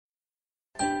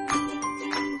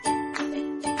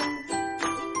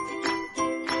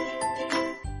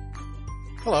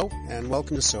Hello, and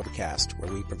welcome to SoberCast,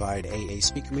 where we provide AA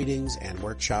speaker meetings and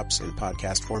workshops in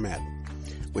podcast format.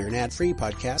 We're an ad-free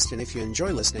podcast, and if you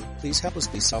enjoy listening, please help us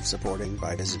be self-supporting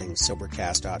by visiting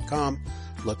Sobercast.com,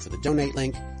 look for the donate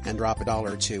link, and drop $1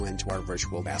 or $2 into our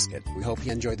virtual basket. We hope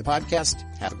you enjoy the podcast.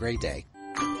 Have a great day.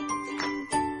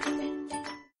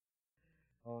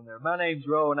 My name's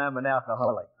Roe, and I'm an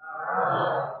alcoholic.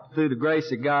 Through the grace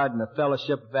of God and the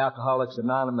fellowship of Alcoholics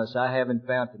Anonymous, I haven't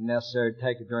found it necessary to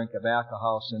take a drink of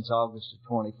alcohol since August the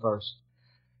 21st,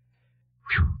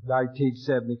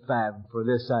 1975. And for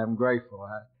this, I am grateful.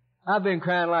 I've been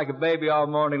crying like a baby all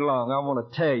morning long. I want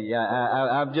to tell you,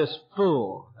 I'm just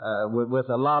full with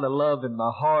a lot of love in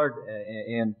my heart,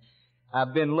 and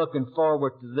I've been looking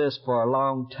forward to this for a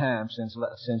long time, since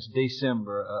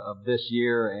December of this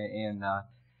year, and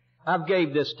I've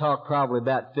gave this talk probably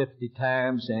about 50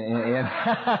 times, and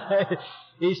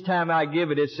each time I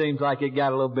give it, it seems like it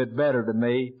got a little bit better to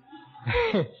me.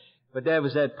 But that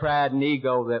was that pride and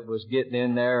ego that was getting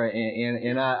in there,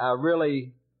 and I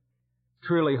really,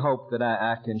 truly hope that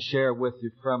I can share with you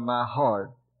from my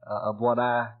heart of what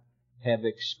I have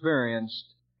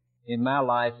experienced in my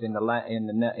life in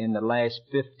the last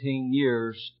 15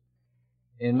 years,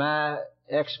 in my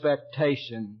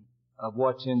expectation of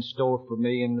what's in store for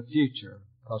me in the future.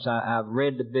 Because I've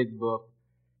read the big book,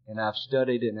 and I've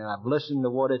studied it, and I've listened to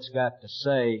what it's got to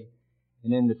say.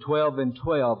 And in the 12 and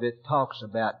 12, it talks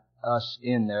about us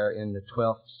in there in the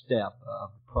 12th step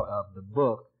of the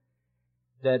book,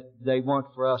 that they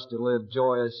want for us to live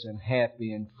joyous and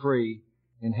happy and free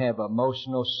and have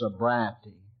emotional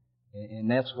sobriety. And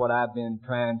that's what I've been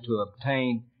trying to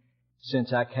obtain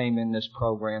since I came in this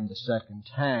program the second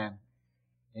time.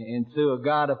 And through a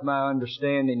God of my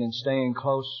understanding and staying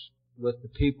close with the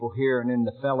people here and in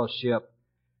the fellowship,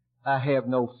 I have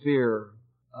no fear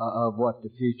of what the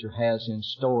future has in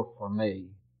store for me,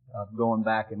 of going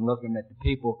back and looking at the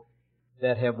people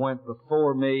that have went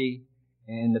before me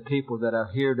and the people that are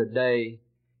here today,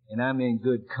 and I'm in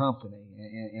good company,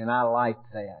 and I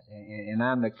like that, and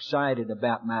I'm excited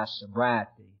about my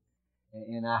sobriety,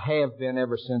 and I have been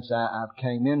ever since I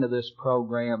came into this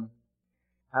program.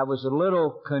 I was a little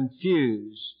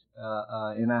confused,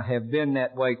 and I have been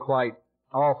that way quite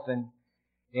often.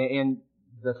 And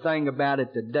the thing about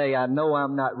it today, I know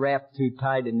I'm not wrapped too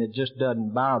tight, and it just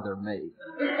doesn't bother me.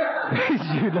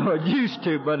 It used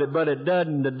to, but it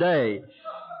doesn't today.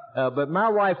 But my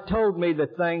wife told me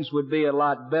that things would be a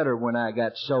lot better when I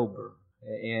got sober,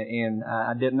 and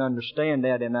I didn't understand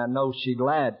that, and I know she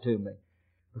lied to me,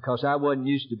 because I wasn't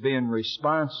used to being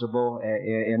responsible,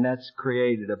 and that's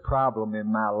created a problem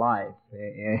in my life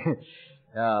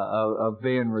of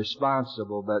being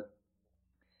responsible. But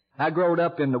I growed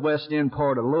up in the west end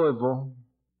part of Louisville,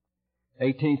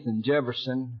 18th and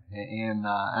Jefferson, and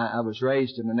I was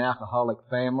raised in an alcoholic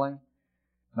family.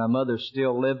 My mother's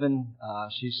still living.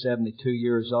 She's 72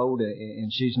 years old,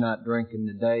 and she's not drinking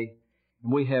today.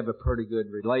 And we have a pretty good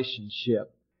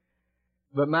relationship.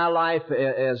 But my life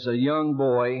as a young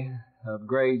boy of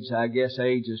grades, I guess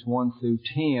ages 1 through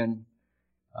 10,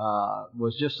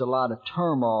 was just a lot of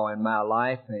turmoil in my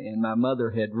life. And my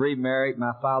mother had remarried.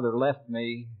 My father left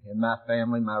me and my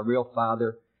family, my real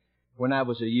father, when I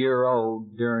was a year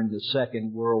old during the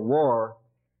Second World War.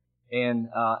 And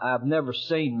I've never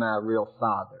seen my real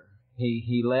father.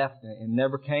 He left and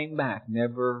never came back.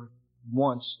 Never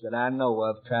once that I know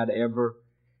of tried to ever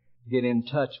get in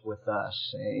touch with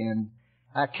us. And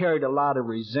I carried a lot of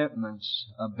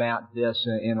resentments about this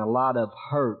and a lot of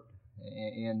hurt,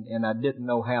 and I didn't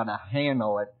know how to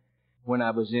handle it when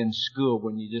I was in school,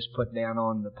 when you just put down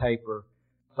on the paper,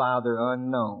 Father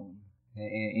Unknown.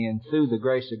 And through the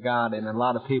grace of God and a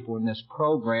lot of people in this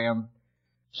program,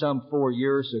 some 4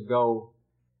 years ago,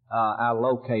 I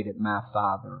located my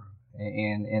father.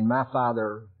 And my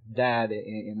father died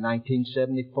in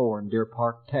 1974 in Deer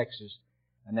Park, Texas,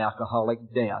 an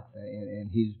alcoholic death,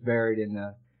 and he's buried in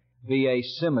a VA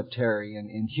cemetery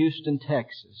in Houston,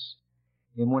 Texas.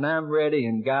 And when I'm ready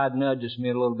and God nudges me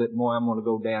a little bit more, I'm going to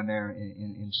go down there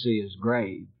and see his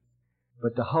grave.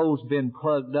 But the hole's been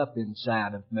plugged up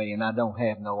inside of me, and I don't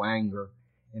have no anger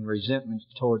and resentment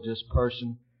towards this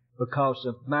person because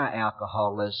of my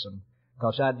alcoholism,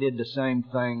 because I did the same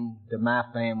thing to my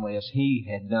family as he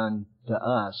had done to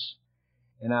us.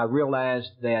 And I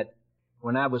realized that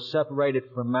when I was separated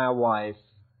from my wife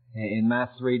and my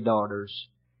 3 daughters,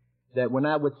 that when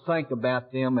I would think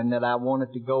about them and that I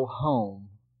wanted to go home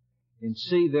and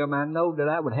see them, I know that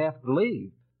I would have to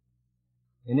leave.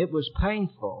 And it was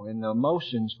painful, and the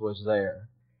emotions was there.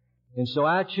 And so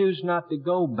I choose not to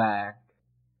go back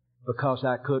because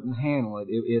I couldn't handle it.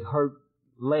 It hurt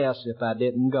less if I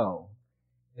didn't go.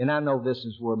 And I know this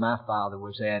is where my father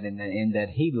was at, and that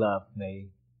he loved me.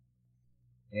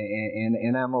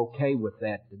 And I'm okay with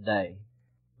that today.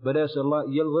 But as a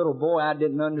little boy, I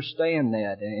didn't understand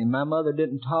that. And my mother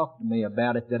didn't talk to me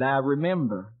about it that I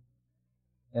remember.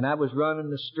 And I was running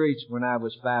the streets when I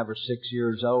was 5 or 6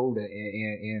 years old.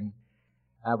 And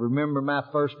I remember my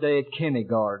first day at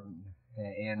kindergarten.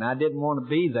 And I didn't want to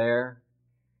be there.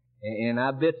 And I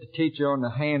bit the teacher on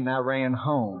the hand and I ran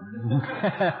home.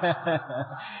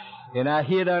 And I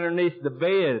hid underneath the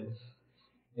bed.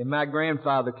 And my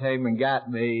grandfather came and got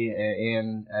me.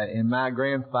 And my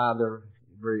grandfather,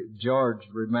 George,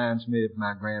 reminds me of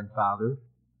my grandfather.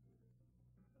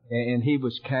 And he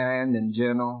was kind and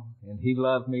gentle. And he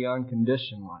loved me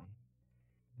unconditionally.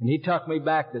 And he took me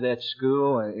back to that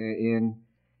school. And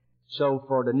so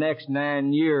for the next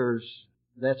 9 years,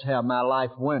 that's how my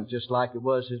life went, just like it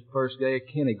was his first day of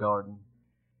kindergarten.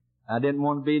 I didn't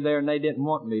want to be there and they didn't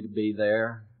want me to be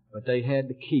there, but they had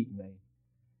to keep me.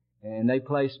 And they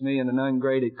placed me in an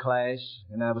ungraded class,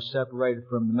 and I was separated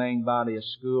from the main body of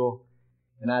school,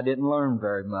 and I didn't learn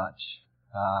very much.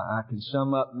 I can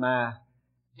sum up my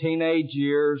teenage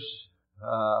years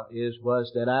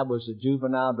was that I was a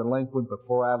juvenile delinquent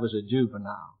before I was a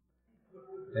juvenile.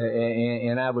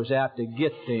 And I was out to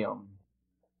get them.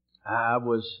 I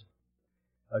was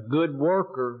a good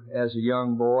worker as a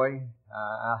young boy.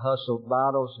 I hustled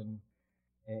bottles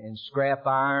and scrap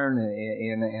iron,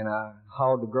 and I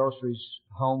hauled the groceries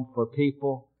home for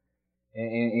people.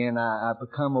 And I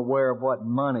become aware of what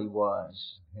money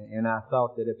was. And I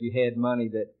thought that if you had money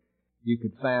that you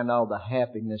could find all the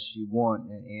happiness you want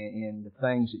and the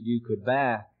things that you could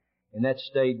buy. And that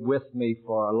stayed with me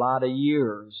for a lot of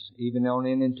years, even on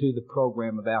into the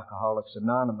program of Alcoholics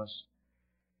Anonymous.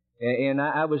 And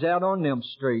I was out on them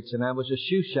streets, and I was a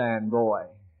shoe shine boy.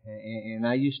 And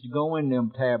I used to go in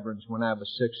them taverns when I was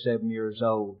 6, 7 years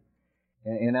old.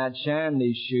 And I'd shine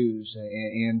these shoes.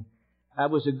 And I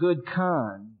was a good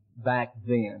con back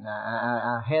then.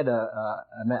 I had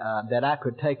that I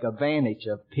could take advantage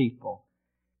of people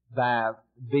by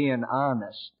being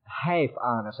honest, half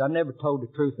honest. I never told the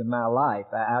truth in my life.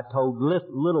 I told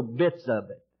little bits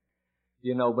of it.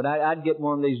 You know, but I'd get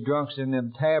one of these drunks in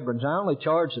them taverns. I only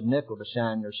charged a nickel to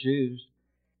shine their shoes.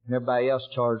 And everybody else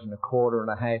charging $0.25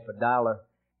 and $0.50.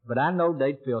 But I know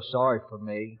they'd feel sorry for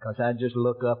me, because I'd just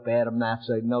look up at them and I'd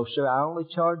say, "No, sir, I only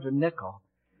charge a nickel."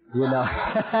 You know.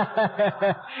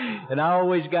 And I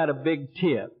always got a big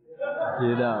tip,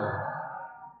 you know.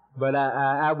 But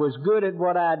I was good at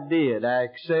what I did. I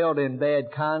excelled in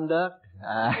bad conduct.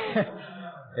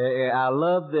 I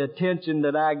loved the attention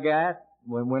that I got.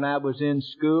 When I was in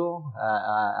school,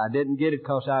 I didn't get it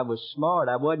because I was smart.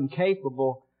 I wasn't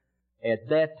capable at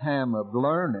that time of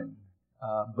learning.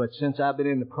 But since I've been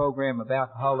in the program of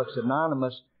Alcoholics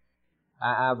Anonymous,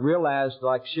 I realized,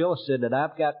 like Sheila said, that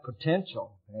I've got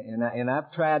potential. And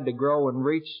I've tried to grow and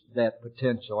reach that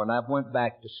potential. And I've went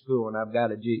back to school, and I've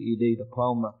got a GED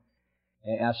diploma.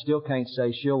 And I still can't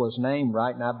say Sheila's name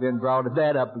right, and I've been brought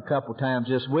that up a couple times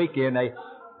this weekend.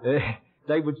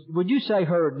 They would you say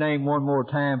her name one more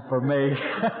time for me?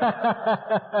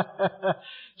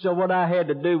 So what I had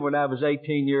to do when I was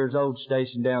 18 years old,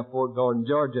 stationed down Fort Gordon,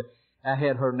 Georgia, I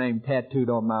had her name tattooed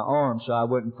on my arm so I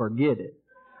wouldn't forget it.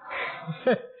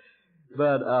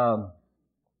 But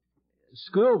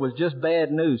school was just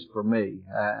bad news for me.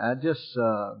 I just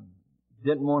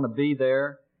didn't want to be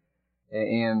there,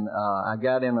 and I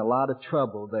got in a lot of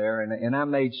trouble there, and I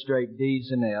made straight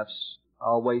D's and F's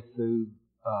all the way through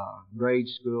grade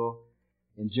school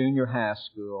and junior high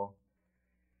school.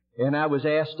 And I was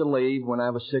asked to leave when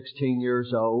I was 16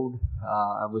 years old.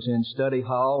 I was in study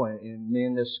hall, and me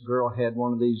and this girl had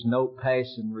one of these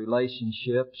note-passing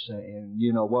relationships, and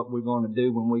you know what we're going to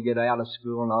do when we get out of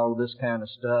school and all of this kind of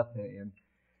stuff.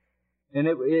 And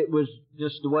it was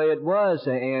just the way it was.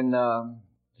 And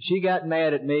she got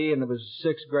mad at me, and it was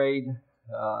 6th grade,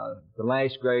 the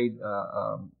last grade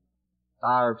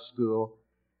hour of school.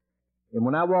 And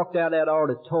when I walked out of that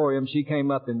auditorium, she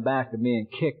came up in back of me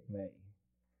and kicked me.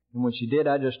 And when she did,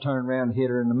 I just turned around and hit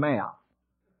her in the mouth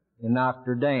and knocked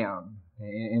her down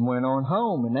and went on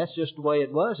home. And that's just the way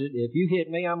it was. If you hit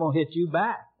me, I'm going to hit you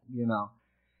back, you know.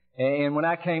 And when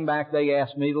I came back, they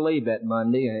asked me to leave that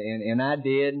Monday, and I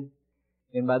did.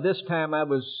 And by this time, I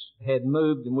had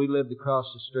moved, and we lived across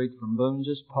the street from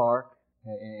Boone's Park,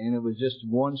 and it was just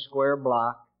one square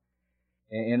block.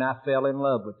 And I fell in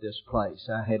love with this place.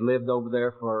 I had lived over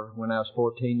there when I was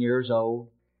 14 years old.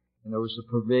 And there was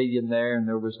a pavilion there, and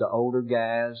there was the older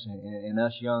guys and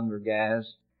us younger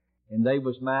guys. And they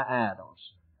was my idols.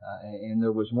 And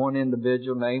there was one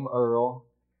individual named Earl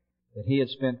that he had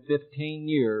spent 15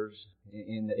 years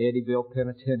in the Eddyville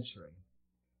Penitentiary.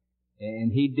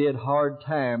 And he did hard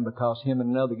time because him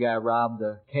and another guy robbed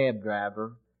the cab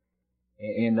driver,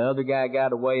 and the other guy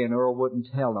got away and Earl wouldn't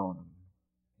tell on him.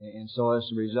 And so as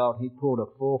a result, he pulled a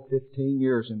full 15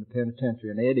 years in the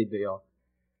penitentiary in Eddyville.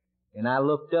 And I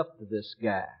looked up to this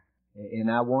guy,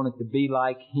 and I wanted to be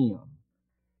like him.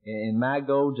 And my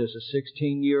goal as a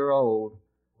 16-year-old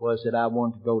was that I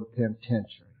wanted to go to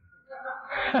penitentiary.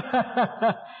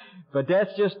 But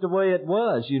that's just the way it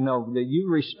was, you know. You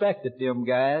respected them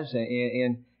guys,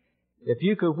 and if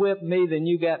you could whip me, then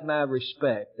you got my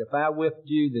respect. If I whipped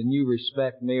you, then you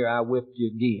respect me, or I whipped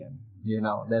you again. You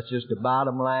know, that's just the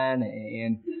bottom line.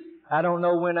 And I don't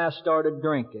know when I started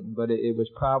drinking, but it was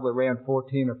probably around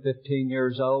 14 or 15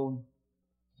 years old.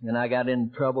 And I got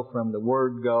into trouble from the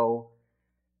word go,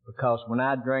 because when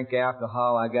I drank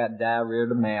alcohol, I got diarrhea of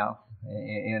the mouth.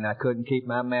 And I couldn't keep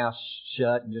my mouth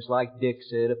shut. And just like Dick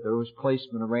said, if there was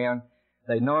policemen around,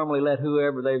 they normally let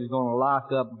whoever they was going to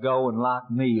lock up go and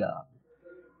lock me up.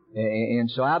 And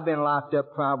so I've been locked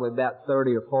up probably about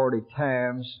 30 or 40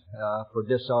 times for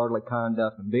disorderly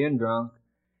conduct and being drunk.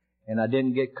 And I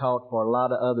didn't get caught for a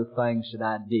lot of other things that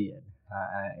I did.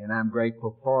 And I'm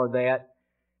grateful for that.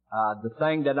 The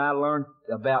thing that I learned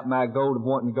about my goal of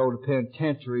wanting to go to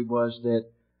penitentiary was that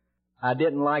I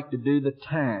didn't like to do the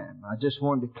time. I just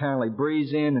wanted to kind of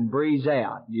breeze in and breeze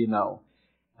out, you know.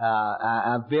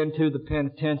 I've been to the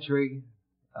penitentiary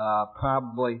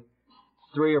probably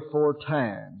 3 or 4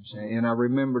 times, and I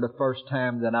remember the first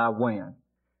time that I went.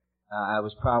 I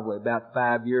was probably about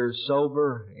 5 years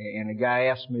sober, and a guy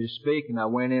asked me to speak, and I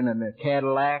went in a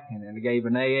Cadillac, and I gave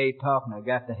an AA talk, and I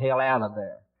got the hell out of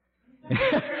there.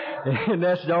 And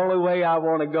that's the only way I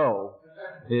want to go,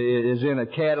 is in a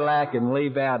Cadillac and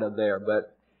leave out of there.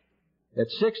 But at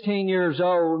 16 years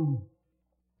old,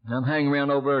 I'm hanging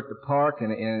around over at the park,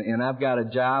 and I've got a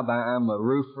job. I'm a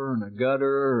roofer and a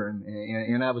gutterer,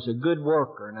 and I was a good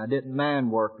worker, and I didn't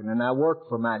mind working, and I worked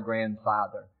for my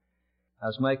grandfather. I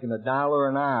was making $1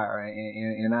 an hour,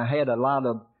 and I had a lot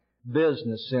of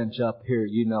business sense up here,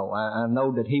 you know. I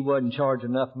know that he wasn't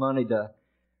charging enough money to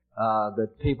the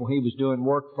people he was doing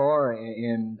work for,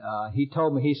 and he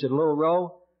told me, he said, "Little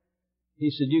Roe,"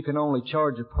 he said, "you can only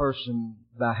charge a person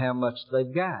by how much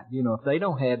they've got. You know, if they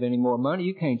don't have any more money,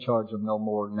 you can't charge them no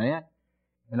more than that."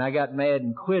 And I got mad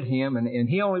and quit him, and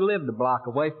he only lived a block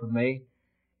away from me.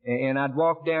 And I'd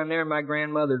walk down there, my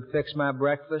grandmother would fix my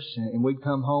breakfast, and we'd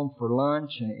come home for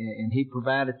lunch, and he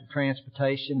provided the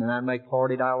transportation, and I'd make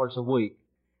 $40 a week.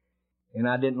 And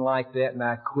I didn't like that, and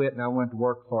I quit, and I went to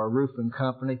work for a roofing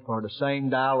company for the same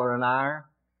 $1 an hour.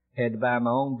 Had to buy my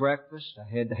own breakfast.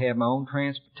 I had to have my own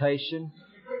transportation,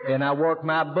 and I worked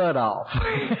my butt off.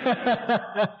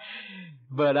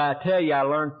 But I tell you, I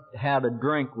learned how to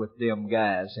drink with them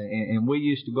guys, and we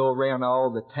used to go around all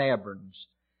the taverns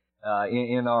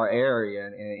in our area,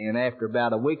 and after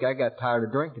about a week, I got tired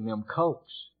of drinking them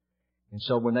Cokes. And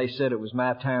so when they said it was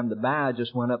my time to buy, I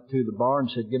just went up to the bar and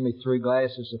said, "Give me 3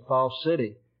 glasses of Falls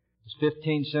City." It's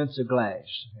 15 cents a glass.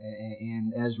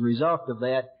 And as a result of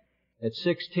that, at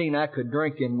 16, I could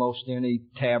drink in most any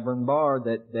tavern bar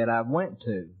that I went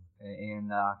to.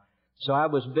 And so I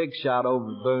was big shot over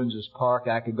at Boone's Park.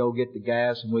 I could go get the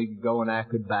gas, and we could go and I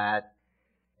could buy it.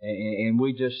 And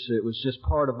it was just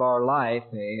part of our life.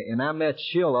 And I met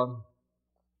Sheila.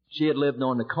 She had lived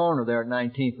on the corner there at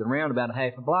 19th and Round, about a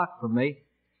half a block from me.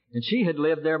 And she had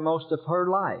lived there most of her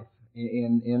life.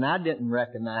 And I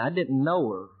didn't know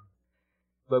her.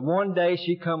 But one day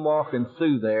she come walking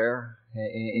through there,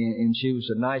 and she was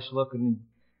a nice looking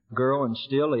girl and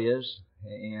still is.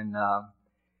 And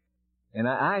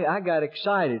I got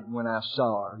excited when I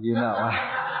saw her, you know.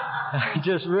 I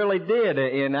just really did.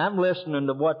 And I'm listening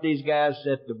to what these guys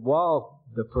at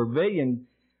the pavilion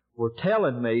were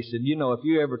telling me. Said, "You know, if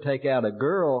you ever take out a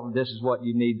girl, this is what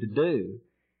you need to do."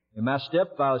 And my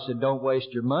stepfather said, "Don't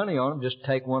waste your money on them. Just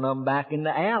take one of them back in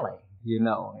the alley," you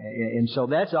know. And so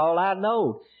that's all I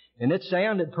know. And it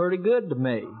sounded pretty good to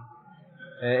me.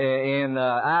 And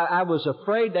I was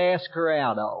afraid to ask her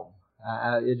out, though.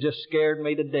 It just scared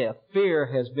me to death. Fear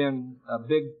has been a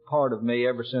big part of me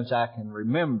ever since I can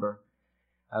remember.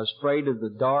 I was afraid of the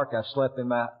dark. I slept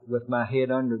with my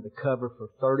head under the cover for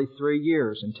 33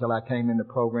 years until I came in the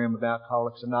program of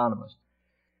Alcoholics Anonymous.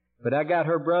 But I got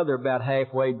her brother about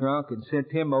halfway drunk and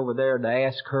sent him over there to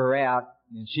ask her out.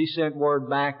 And she sent word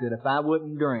back that if I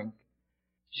wouldn't drink,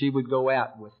 she would go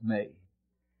out with me.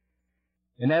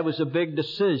 And that was a big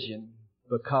decision,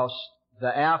 because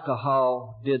the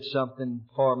alcohol did something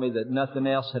for me that nothing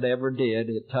else had ever did.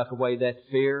 It took away that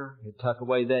fear. It took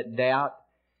away that doubt.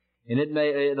 And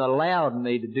it allowed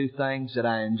me to do things that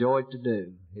I enjoyed to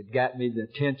do. It got me the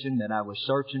attention that I was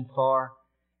searching for.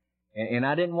 And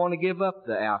I didn't want to give up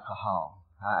the alcohol.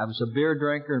 I was a beer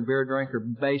drinker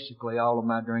basically all of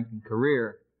my drinking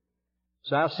career.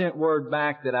 So I sent word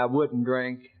back that I wouldn't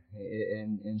drink,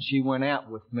 and she went out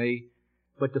with me.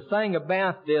 But the thing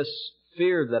about this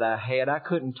fear that I had, I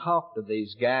couldn't talk to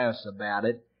these guys about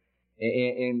it,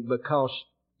 and because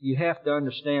you have to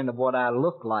understand of what I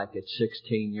looked like at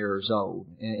 16 years old.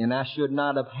 And I should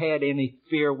not have had any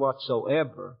fear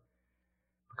whatsoever,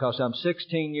 because I'm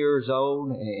 16 years old,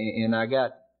 and I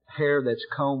got hair that's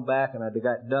combed back, and I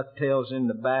got ducktails in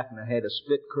the back, and I had a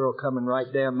spit curl coming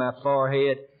right down my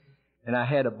forehead, and I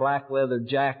had a black leather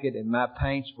jacket, and my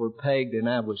paints were pegged, and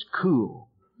I was cool,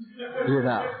 you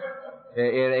know.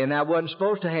 And I wasn't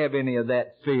supposed to have any of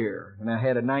that fear. And I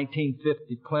had a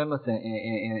 1950 Plymouth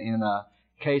and a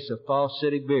case of Fall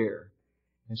City beer.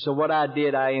 And so what I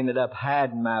did, I ended up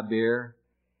hiding my beer,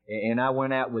 and I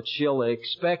went out with Sheila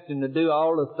expecting to do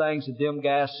all the things that them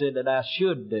guys said that I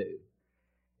should do.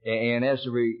 And as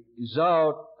a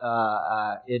result,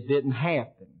 it didn't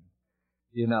happen,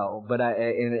 you know. But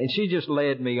and she just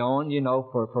led me on, you know,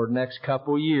 for the next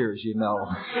couple of years, you know.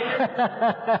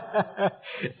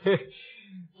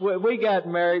 We got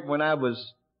married when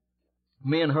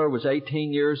me and her was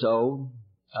 18 years old.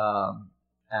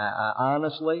 I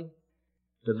honestly,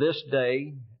 to this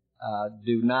day,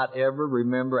 do not ever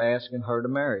remember asking her to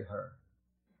marry her.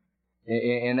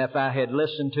 And if I had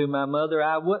listened to my mother,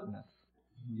 I wouldn't have.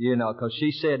 You know, because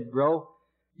she said, Ro,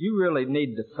 you really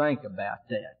need to think about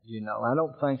that. You know, I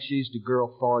don't think she's the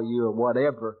girl for you or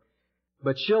whatever.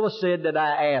 But Sheila said that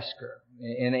I asked her.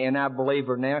 And I believe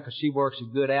her now, because she works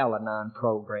a good al-anon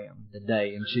program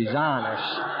today, and she's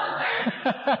honest.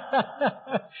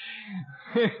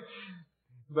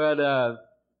 But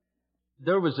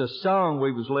there was a song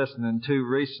we was listening to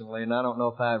recently, and I don't know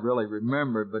if I really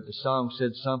remember, but the song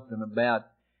said something about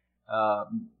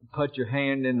put your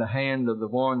hand in the hand of the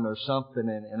one or something,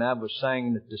 and I was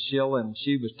singing it to Sheila, and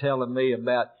she was telling me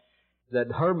about that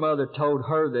her mother told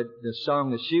her that the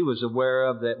song that she was aware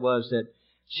of that was that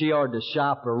she ought to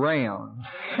shop around.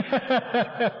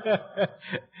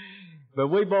 But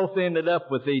we both ended up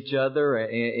with each other,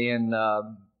 and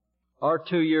our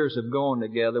 2 years of going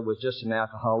together was just an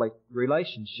alcoholic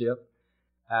relationship.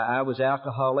 I was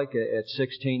alcoholic at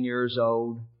 16 years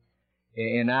old,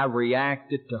 and I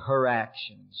reacted to her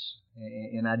actions.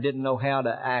 And I didn't know how to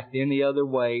act any other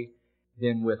way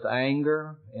than with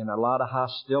anger and a lot of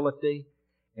hostility.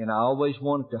 And I always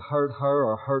wanted to hurt her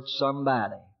or hurt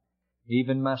somebody,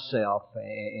 even myself.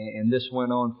 And this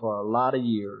went on for a lot of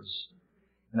years.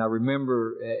 And I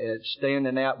remember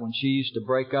standing out when she used to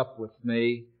break up with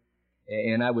me,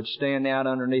 and I would stand out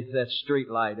underneath that street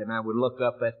light, and I would look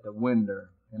up at the window,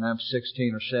 and I'm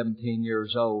 16 or 17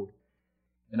 years old.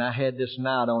 And I had this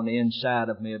knot on the inside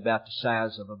of me about the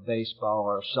size of a baseball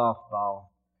or a softball.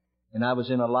 And I was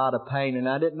in a lot of pain, and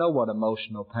I didn't know what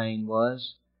emotional pain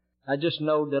was. I just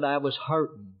know that I was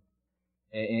hurting.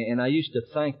 And I used to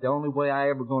think the only way I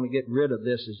ever going to get rid of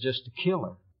this is just to kill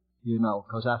her, you know,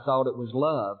 because I thought it was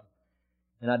love.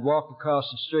 And I'd walk across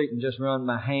the street and just run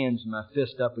my hands and my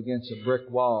fist up against a brick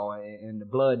wall, and the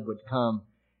blood would come.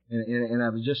 And I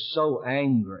was just so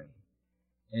angry.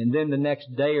 And then the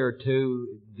next day or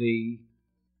two, the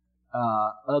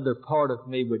other part of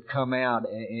me would come out,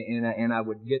 and I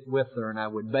would get with her, and I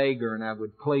would beg her, and I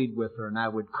would plead with her, and I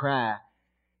would cry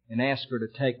and ask her to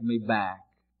take me back.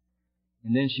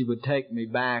 And then she would take me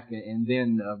back, and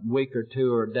then a week or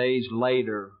two or days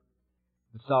later,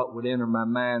 the thought would enter my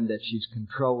mind that she's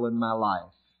controlling my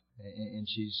life, and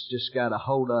she's just got a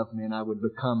hold of me, and I would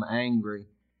become angry,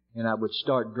 and I would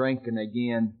start drinking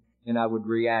again, and I would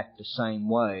react the same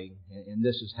way. And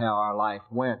this is how our life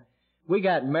went. We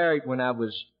got married when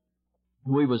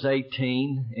we was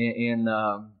 18, and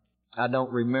I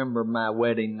don't remember my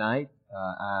wedding night.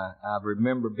 I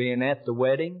remember being at the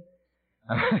wedding.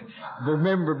 I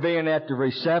remember being at the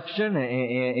reception,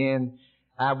 and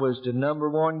I was the number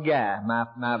one guy.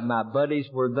 My buddies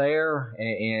were there,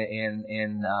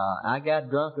 and I got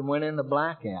drunk and went into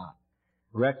blackout.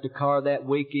 Wrecked a car that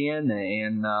weekend,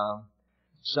 and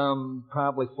some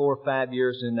probably 4 or 5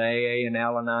 years in the AA and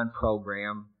al-anon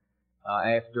program,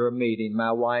 after a meeting,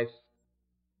 my wife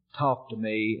talked to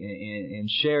me and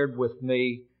shared with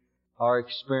me our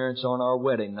experience on our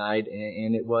wedding night,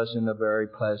 and it wasn't a very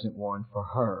pleasant one for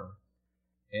her.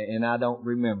 And I don't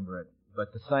remember it.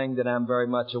 But the thing that I'm very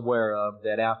much aware of,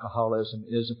 that alcoholism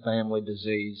is a family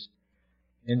disease.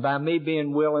 And by me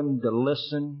being willing to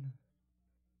listen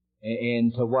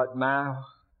and to what my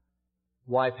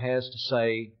wife has to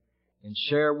say, and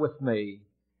share with me,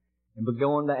 and by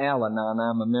going to al-anon,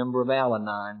 I'm a member of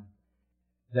al-anon,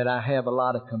 that I have a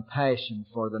lot of compassion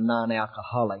for the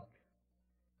non-alcoholic.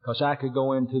 Because I could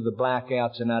go into the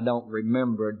blackouts and I don't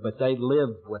remember it, but they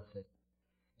live with it.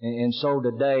 And so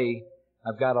today,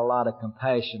 I've got a lot of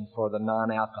compassion for the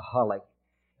non-alcoholic.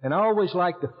 And I always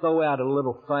like to throw out a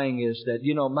little thing is that,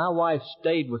 my wife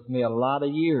stayed with me a lot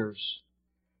of years.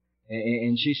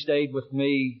 And she stayed with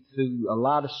me through a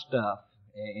lot of stuff.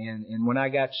 And when I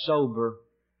got sober,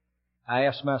 I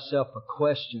asked myself a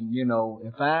question,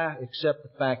 if I accept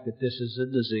the fact that this is a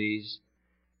disease,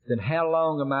 then how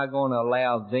long am I going to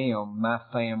allow them, my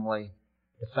family,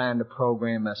 to find a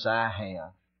program as I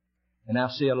have? And I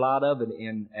see a lot of it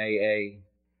in AA,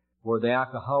 where the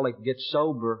alcoholic gets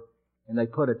sober and they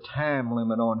put a time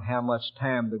limit on how much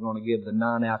time they're going to give the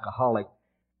non-alcoholic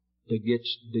to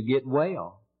get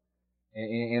well.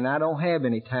 And I don't have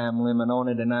any time limit on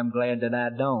it, and I'm glad that I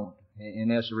don't.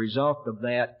 And as a result of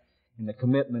that, and the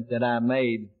commitment that I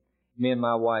made, me and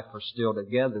my wife are still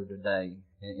together today.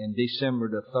 In December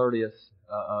the 30th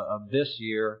of this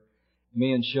year,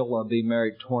 me and Sheila will be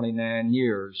married 29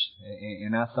 years,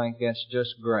 and I think that's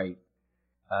just great.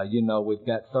 We've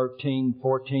got 13,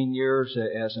 14 years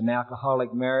as an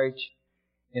alcoholic marriage,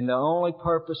 and the only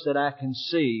purpose that I can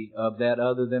see of that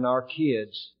other than our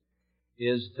kids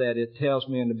is that it tells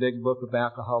me in the big book of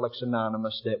Alcoholics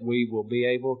Anonymous that we will be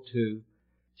able to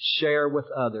share with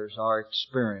others our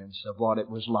experience of what it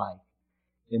was like.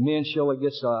 And me and Sheila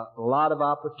gets a lot of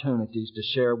opportunities to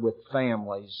share with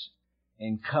families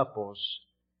and couples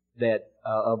that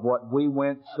of what we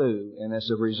went through, and as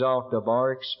a result of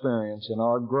our experience and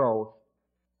our growth,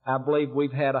 I believe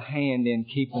we've had a hand in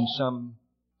keeping some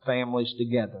families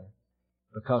together.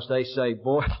 Because they say,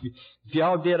 boy, if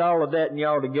y'all did all of that and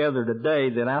y'all together today,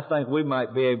 then I think we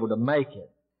might be able to make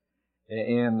it.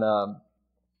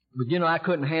 But I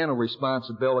couldn't handle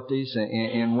responsibilities,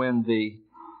 and when the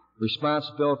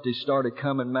responsibilities started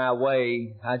coming my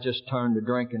way, I just turned to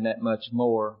drinking that much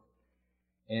more.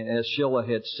 And as Sheila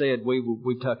had said,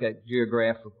 we took a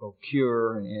geographical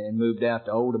cure and moved out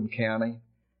to Oldham County.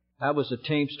 I was a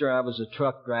teamster, I was a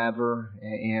truck driver,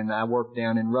 and I worked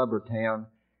down in Rubbertown.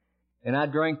 And I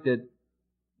drank at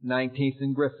 19th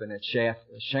and Griffin at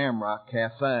Shamrock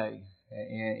Cafe.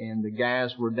 And the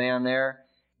guys were down there.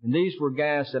 And these were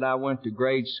guys that I went to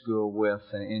grade school with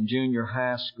in junior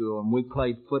high school. And we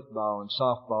played football and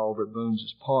softball over at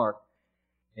Boone's Park.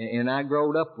 And I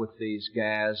growed up with these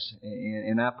guys.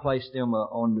 And I placed them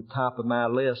on the top of my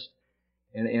list.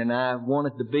 And I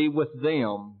wanted to be with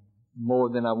them more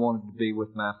than I wanted to be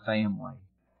with my family.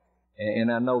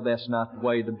 And I know that's not the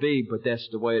way to be, but that's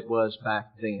the way it was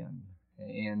back then.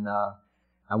 And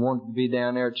I wanted to be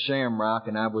down there at Shamrock,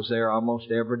 and I was there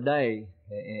almost every day.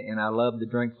 And I loved to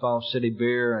drink Fall City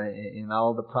beer, and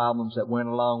all the problems that went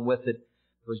along with it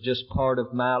was just part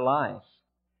of my life.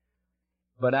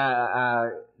 But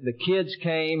the kids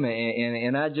came,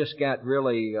 and I just got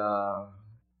really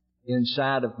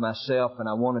inside of myself, and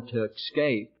I wanted to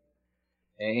escape.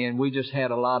 And we just had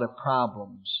a lot of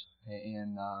problems.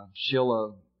 And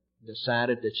Sheila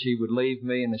decided that she would leave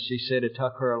me, and as she said, it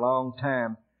took her a long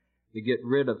time to get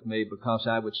rid of me because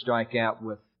I would strike out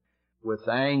with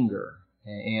anger.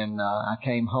 And I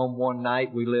came home one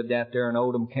night. We lived out there in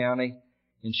Oldham County,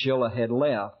 and Sheila had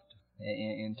left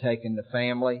and taken the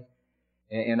family.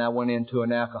 And I went into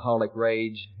an alcoholic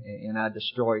rage, and I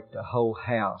destroyed the whole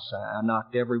house. I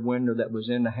knocked every window that was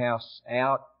in the house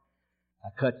out. I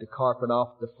cut the carpet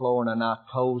off the floor, and I knocked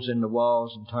holes in the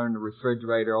walls and turned the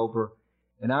refrigerator over.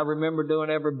 And I remember doing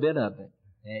every bit of it.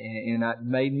 And it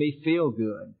made me feel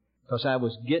good because I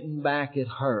was getting back at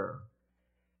her.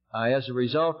 As a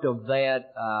result of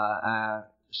that, I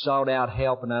sought out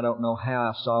help, and I don't know how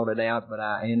I sought it out, but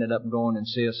I ended up going and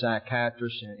see a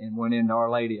psychiatrist and went into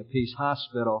Our Lady of Peace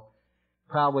Hospital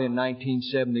probably in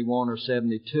 1971 or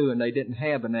 72, and they didn't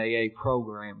have an AA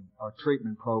program or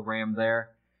treatment program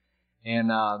there.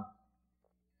 And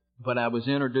but I was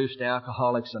introduced to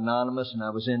Alcoholics Anonymous, and I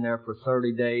was in there for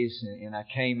 30 days, and I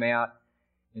came out,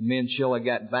 and me and Sheila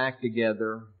got back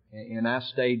together, and I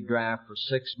stayed dry for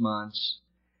 6 months.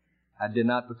 I did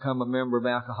not become a member of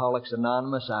Alcoholics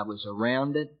Anonymous. I was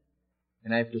around it,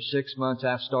 and after 6 months,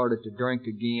 I started to drink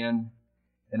again,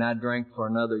 and I drank for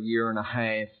another year and a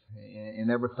half,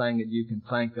 and everything that you can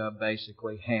think of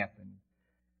basically happened.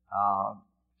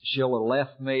 Sheila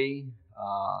left me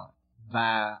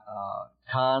by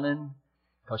conning,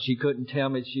 because she couldn't tell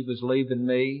me she was leaving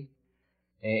me.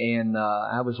 And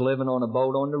I was living on a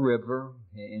boat on the river,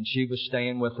 and she was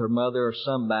staying with her mother or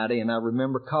somebody. And I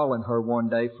remember calling her one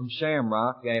day from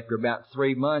Shamrock after about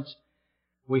 3 months.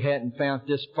 we hadn't found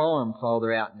this farm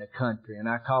farther out in the country. And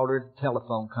I called her at the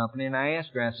telephone company and I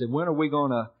asked her, I said, when are we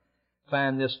going to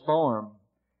find this farm?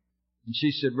 And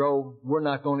she said, Roe, we're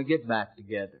not going to get back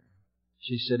together.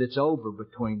 She said, it's over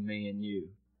between me and you.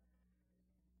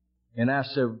 And I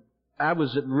said, I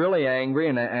was really angry,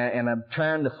 and I'm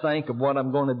trying to think of what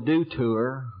I'm going to do to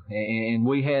her. And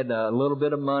we had a little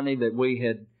bit of money that we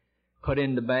had put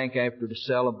in the bank after the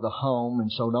sale of the home.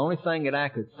 And so the only thing that I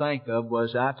could think of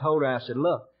was I told her, I said,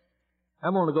 look,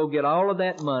 I'm going to go get all of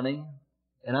that money,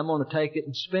 and I'm going to take it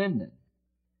and spend it.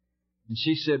 And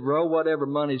she said, Roe, whatever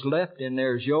money's left in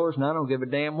there is yours, and I don't give a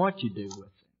damn what you do with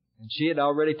it. And she had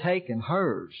already taken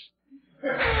hers.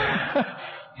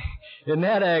 And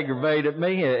that aggravated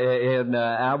me, and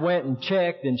I went and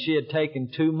checked, and she had taken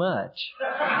too much.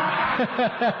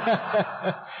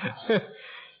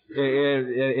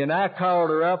 And I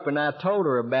called her up, and I told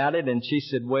her about it, and she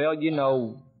said, well, you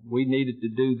know, we needed to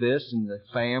do this in the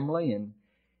family, and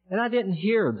I didn't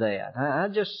hear that. I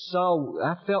just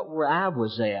I felt where I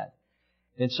was at.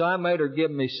 And so I made her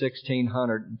give me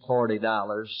 $1,640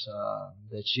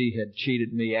 that she had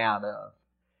cheated me out of.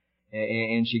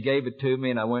 And she gave it to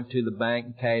me, and I went to the bank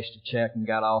and cashed a check and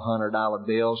got all $100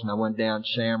 bills, and I went down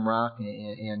Shamrock,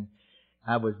 and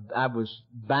I was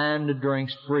buying the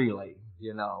drinks freely,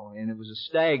 you know, and it was a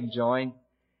stag joint.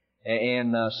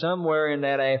 And somewhere in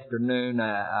that afternoon,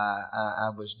 I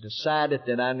was decided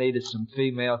that I needed some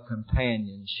female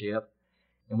companionship,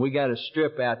 and we got a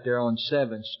strip out there on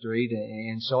 7th Street,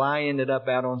 and so I ended up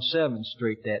out on 7th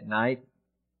Street that night,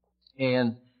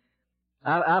 and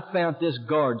I found this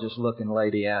gorgeous looking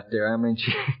lady out there. I mean,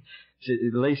 she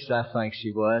at least I think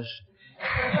she was.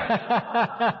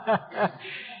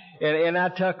 and I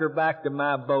took her back to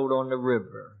my boat on the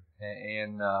river.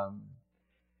 And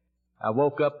I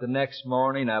woke up the next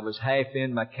morning. I was half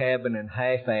in my cabin and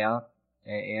half out.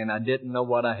 And I didn't know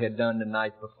what I had done the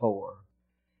night before.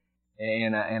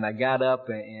 And I got up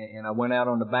and I went out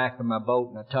on the back of my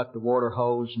boat and I took the water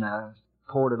hose and I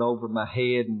poured it over my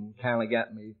head and kind of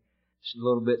got me a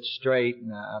little bit straight,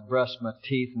 and I brushed my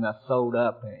teeth and I throwed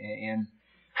up, and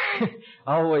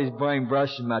I always blame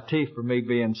brushing my teeth for me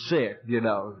being sick, you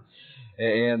know.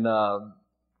 And I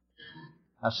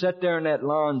sat there in that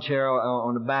lawn chair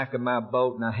on the back of my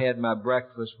boat, and I had my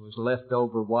breakfast was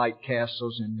leftover White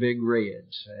Castles and Big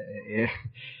Reds,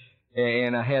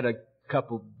 and I had a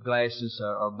couple glasses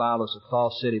or bottles of Fall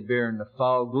City beer, and the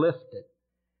fog lifted.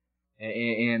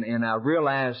 And I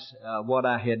realized what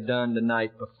I had done the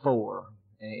night before.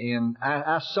 And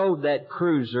I sold that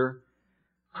cruiser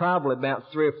probably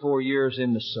about 3 or 4 years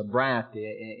into sobriety.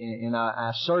 And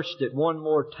I searched it one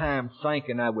more time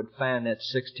thinking I would find that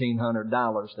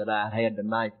 $1,600 that I had the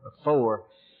night before.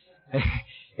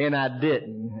 And I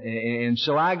didn't. And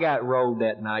so I got rolled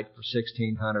that night for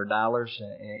 $1,600.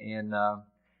 And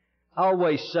I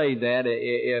always say that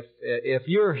if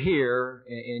you're here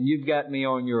and you've got me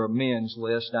on your amends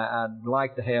list, I'd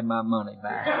like to have my money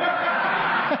back.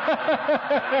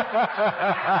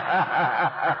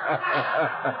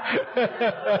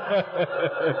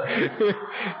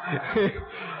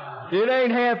 It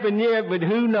ain't happened yet, but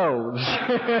who knows?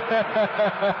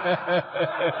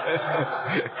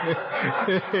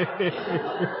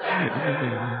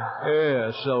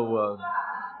 Yeah, so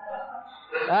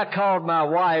I called my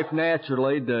wife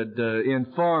naturally to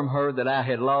inform her that I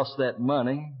had lost that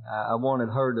money. I wanted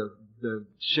her to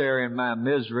share in my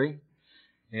misery,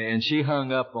 and she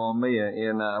hung up on me.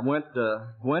 And I went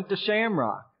to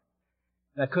Shamrock.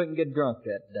 I couldn't get drunk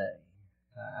that day.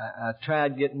 I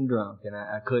tried getting drunk, and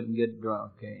I couldn't get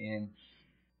drunk. And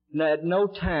at no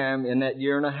time in that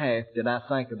year and a half did I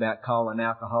think about calling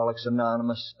Alcoholics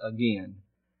Anonymous again.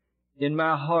 In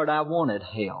my heart, I wanted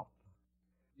help.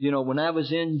 You know, when I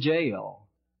was in jail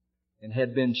and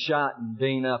had been shot and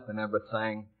beaten up and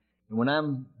everything, and when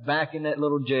I'm back in that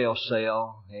little jail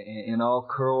cell and all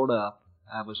curled up,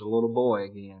 I was a little boy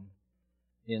again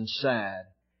inside.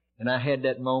 And I had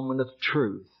that moment of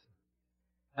truth.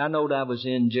 I knowed I was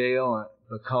in jail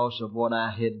because of what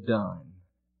I had done.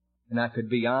 And I could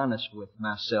be honest with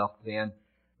myself then,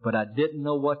 but I didn't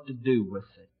know what to do with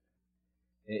it.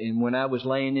 And when I was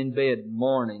laying in bed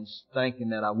mornings thinking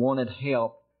that I wanted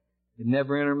help, it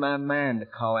never entered my mind to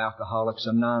call Alcoholics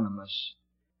Anonymous.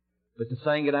 But the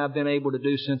thing that I've been able to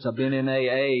do since I've been in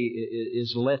AA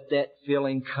is let that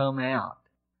feeling come out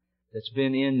that's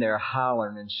been in there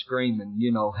hollering and screaming,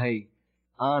 you know, hey,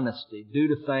 honesty, do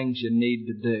the things you need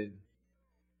to do.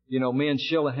 You know, me and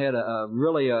Sheila had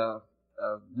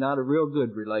not a real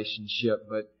good relationship,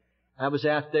 but I was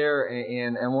out there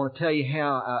and I want to tell you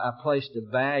how I placed the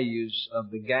values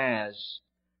of the guys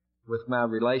with my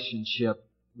relationship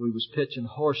we was pitching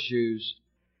horseshoes,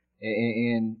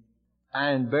 and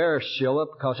I embarrassed Sheila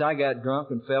because I got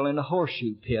drunk and fell in the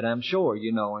horseshoe pit, I'm sure,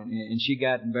 and she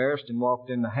got embarrassed and walked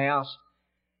in the house.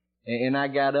 And I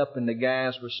got up and the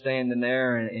guys were standing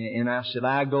there, and I said,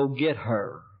 I'll go get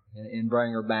her and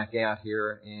bring her back out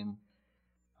here. And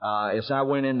as I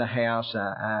went in the house,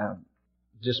 I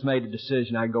just made a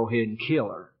decision I'd go ahead and kill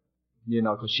her,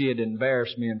 because she had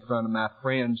embarrassed me in front of my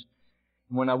friends.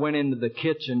 And when I went into the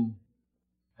kitchen,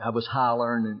 I was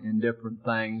hollering and different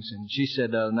things. And she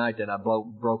said the other night that I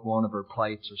broke one of her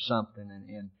plates or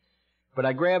something. But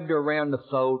I grabbed her around the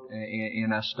throat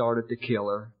and I started to kill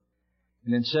her.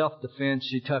 And in self-defense,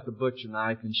 she took a butcher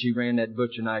knife and she ran that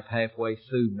butcher knife halfway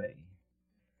through me.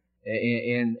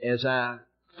 And as I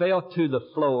fell to the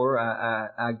floor,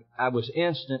 I was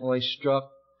instantly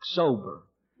struck sober.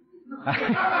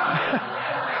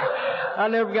 I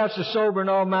never got so sober in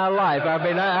all my life. I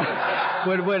mean,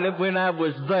 when I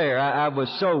was there, I was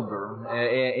sober,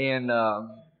 and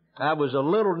I was a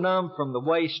little numb from the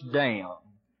waist down.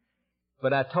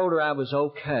 But I told her I was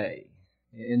okay,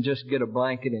 and just get a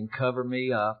blanket and cover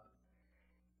me up.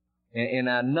 And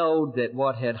I know that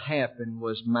what had happened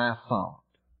was my fault.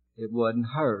 It wasn't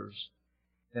hers.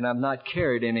 And I've not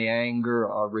carried any anger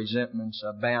or resentments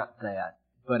about that,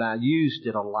 but I used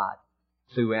it a lot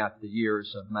throughout the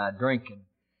years of my drinking.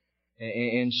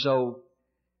 And so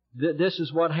this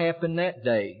is what happened that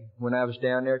day when I was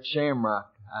down there at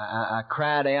Shamrock. I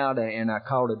cried out and I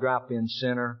called a drop-in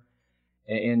center,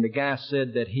 and the guy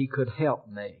said that he could help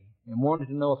me and wanted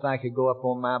to know if I could go up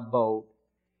on my boat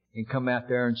and come out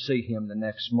there and see him the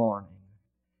next morning.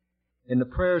 And the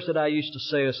prayers that I used to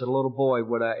say as a little boy,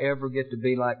 would I ever get to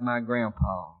be like my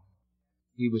grandpa?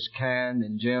 He was kind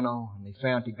and gentle, and he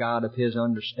found the God of his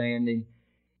understanding.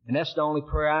 And that's the only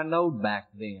prayer I knowed back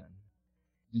then.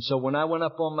 And so when I went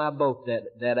up on my boat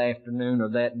that afternoon or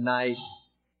that night,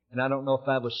 and I don't know if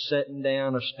I was sitting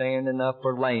down or standing up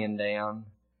or laying down,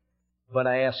 but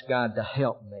I asked God to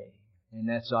help me. And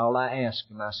that's all I asked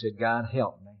Him. I said, God,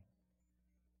 help me.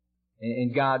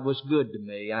 And God was good to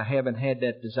me. I haven't had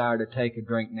that desire to take a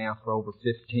drink now for over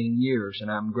 15 years, and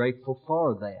I'm grateful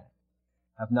for that.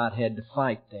 I've not had to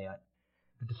fight that.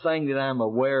 But the thing that I'm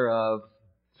aware of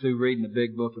through reading the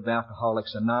big book of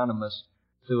Alcoholics Anonymous,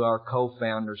 through our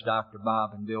co-founders, Dr.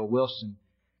 Bob and Bill Wilson,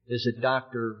 is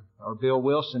that Bill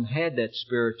Wilson had that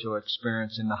spiritual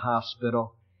experience in the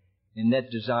hospital, and that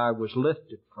desire was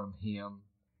lifted from him.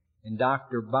 And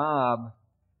Dr. Bob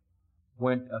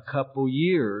went a couple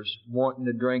years wanting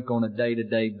to drink on a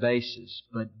day-to-day basis,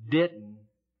 but didn't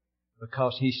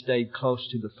because he stayed close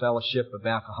to the fellowship of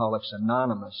Alcoholics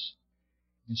Anonymous.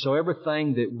 And so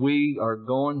everything that we are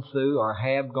going through or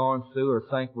have gone through or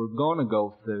think we're going to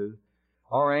go through,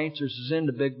 our answers is in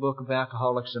the big book of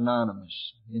Alcoholics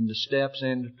Anonymous, in the steps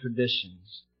and the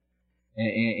traditions.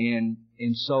 And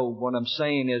so what I'm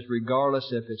saying is,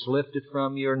 regardless if it's lifted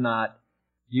from you or not,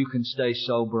 you can stay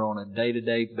sober on a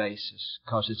day-to-day basis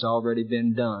because it's already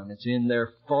been done. It's in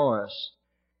there for us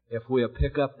if we'll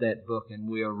pick up that book and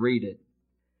we'll read it.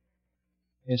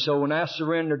 And so when I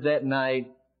surrendered that night,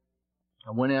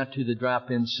 I went out to the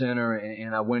drop-in center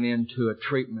and I went into a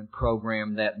treatment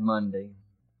program that Monday.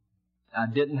 I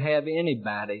didn't have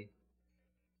anybody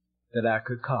that I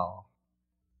could call.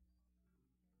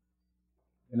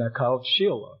 And I called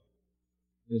Sheila,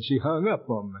 and she hung up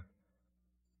on me.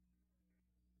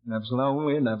 And I was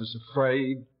lonely, and I was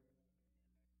afraid,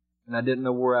 and I didn't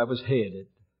know where I was headed.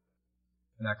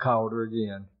 And I called her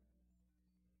again.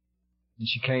 And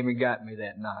she came and got me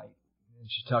that night. And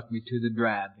she took me to the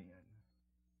drive-in.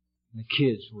 And the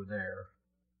kids were there.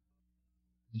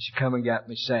 And she come and got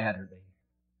me Saturday.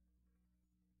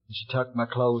 And she took my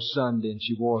clothes Sunday and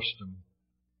she washed them.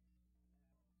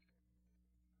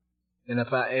 And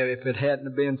if it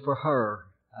hadn't been for her,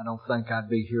 I don't think I'd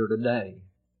be here today.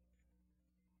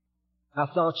 I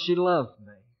thought she loved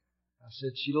me. I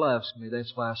said, she loves me.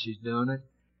 That's why she's doing it.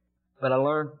 But I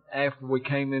learned after we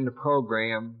came in the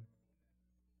program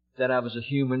that I was a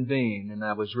human being and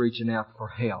I was reaching out for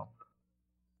help.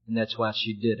 And that's why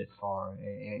she did it for her.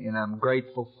 And I'm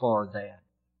grateful for that.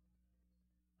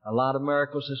 A lot of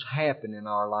miracles has happened in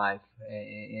our life,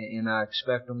 and I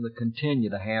expect them to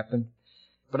continue to happen.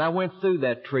 But I went through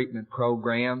that treatment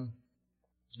program,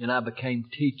 and I became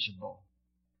teachable.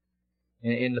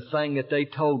 And the thing that they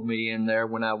told me in there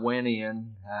when I went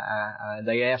in,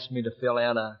 they asked me to fill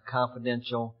out a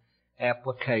confidential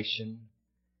application,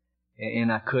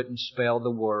 and I couldn't spell the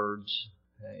words,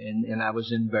 and I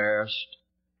was embarrassed.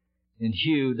 And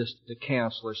Hugh, the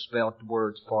counselor, spelled the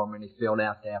words for me, and he filled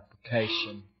out the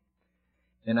application.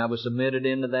 And I was admitted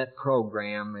into that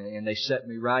program, and they set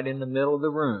me right in the middle of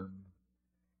the room.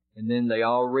 And then they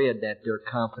all read that their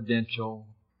confidential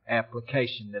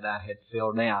application that I had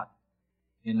filled out.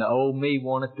 And the old me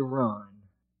wanted to run.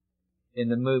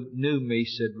 And the new me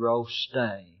said, Roe,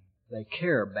 stay. They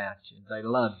care about you. They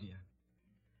love you.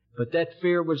 But that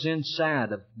fear was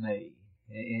inside of me.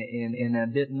 And I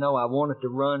didn't know. I wanted to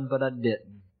run, but I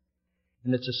didn't.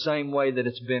 And it's the same way that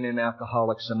it's been in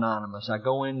Alcoholics Anonymous. I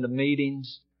go into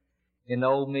meetings, and the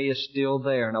old me is still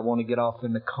there, and I want to get off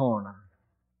in the corner.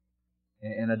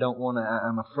 And I don't want to,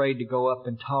 I'm afraid to go up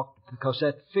and talk, because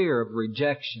that fear of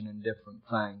rejection and different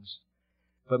things.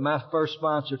 But my first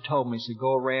sponsor told me, he said,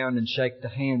 go around and shake the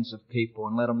hands of people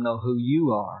and let them know who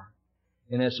you are.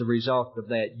 And as a result of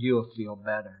that, you'll feel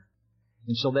better.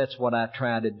 And so that's what I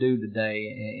try to do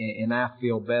today, and I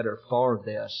feel better for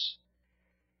this.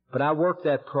 But I worked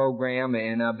that program,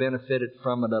 and I benefited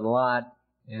from it a lot.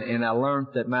 And I learned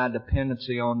that my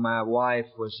dependency on my wife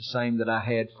was the same that I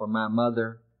had for my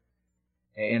mother.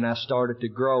 And I started to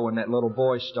grow, and that little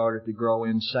boy started to grow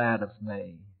inside of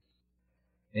me.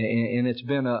 And it's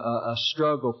been a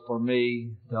struggle for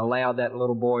me to allow that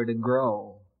little boy to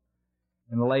grow.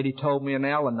 And a lady told me in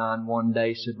Al-Anon one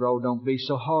day, said, Roe, don't be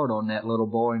so hard on that little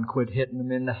boy and quit hitting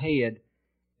him in the head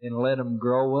and let him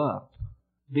grow up.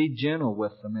 Be gentle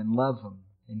with them and love them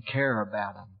and care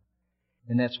about them.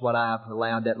 And that's what I've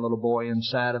allowed that little boy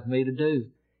inside of me to do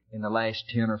in the last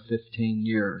 10 or 15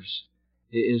 years,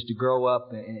 is to grow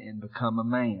up and become a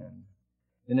man.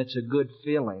 And it's a good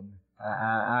feeling.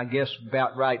 I guess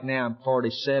about right now I'm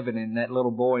 47, and that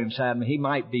little boy inside me, he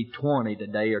might be 20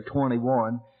 today or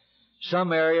 21.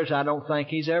 Some areas I don't think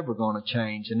he's ever going to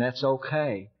change, and that's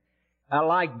okay. I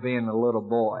like being a little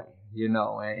boy, you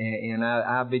know, and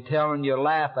I'll be telling you a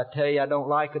laugh. I tell you, I don't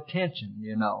like attention,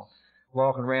 you know.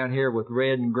 Walking around here with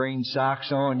red and green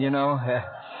socks on, you know.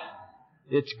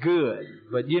 It's good.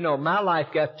 But, you know, my life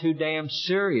got too damn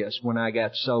serious when I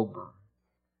got sober.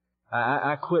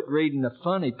 I quit reading the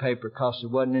funny paper because there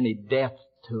wasn't any depth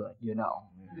to it, you know.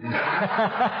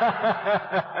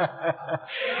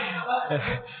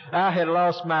 I had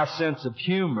lost my sense of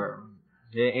humor,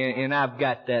 and I've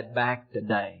got that back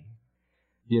today,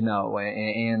 you know.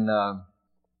 And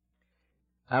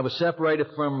I was separated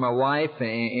from my wife,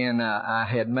 and I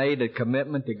had made a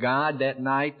commitment to God that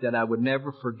night that I would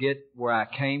never forget where I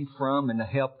came from and the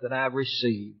help that I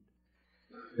received.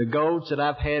 The goals that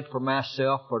I've had for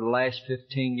myself for the last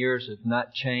 15 years have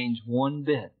not changed one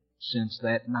bit since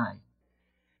that night.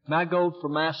 My goal for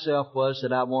myself was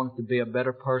that I wanted to be a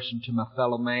better person to my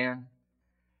fellow man.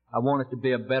 I wanted to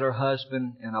be a better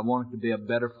husband, and I wanted to be a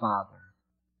better father.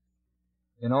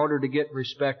 In order to get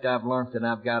respect, I've learned that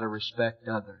I've got to respect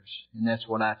others, and that's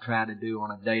what I try to do on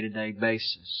a day-to-day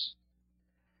basis.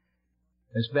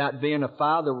 As about being a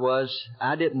father was,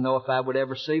 I didn't know if I would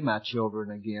ever see my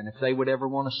children again, if they would ever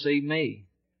want to see me.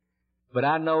 But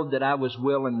I know that I was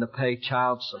willing to pay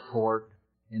child support,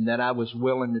 and that I was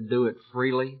willing to do it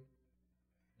freely,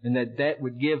 and that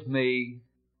would give me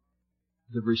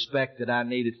the respect that I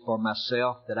needed for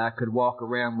myself, that I could walk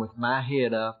around with my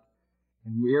head up,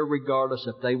 and irregardless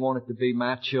if they wanted to be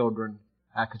my children,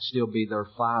 I could still be their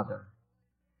father.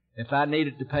 If I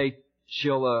needed to pay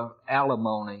Sheila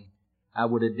alimony, I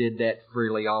would have did that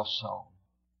freely also.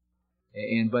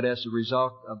 But as a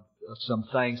result of some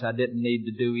things, I didn't need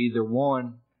to do either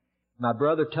one. My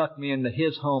brother tucked me into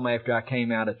his home after I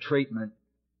came out of treatment,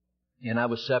 and I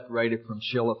was separated from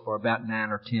Sheila for about 9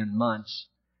 or 10 months.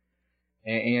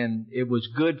 And it was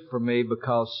good for me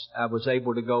because I was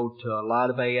able to go to a lot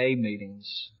of AA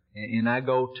meetings. And I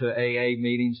go to AA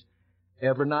meetings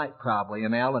every night probably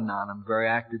in Al-Anon. I'm a very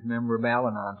active member of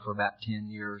Al-Anon for about 10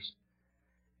 years.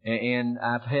 And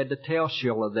I've had to tell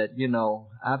Sheila that, you know,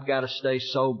 I've got to stay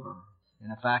sober.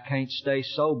 And if I can't stay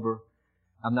sober,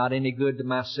 I'm not any good to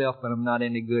myself, and I'm not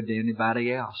any good to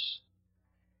anybody else.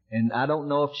 And I don't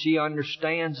know if she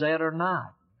understands that or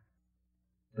not.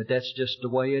 But that's just the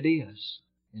way it is.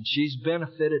 And she's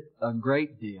benefited a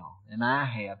great deal, and I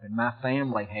have, and my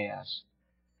family has.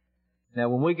 Now,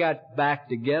 when we got back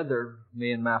together,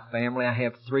 me and my family, I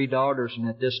have 3 daughters, and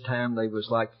at this time they was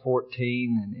like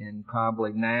 14 and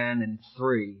probably 9 and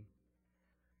 3.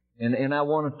 And I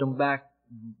wanted them back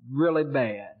really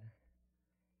bad.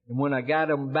 And when I got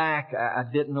them back, I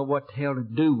didn't know what the hell to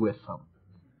do with them.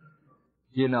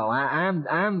 You know,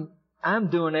 I'm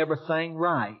doing everything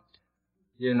right.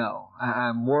 You know,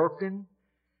 I'm working.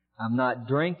 I'm not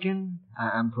drinking.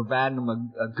 I'm providing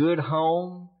them a good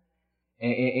home.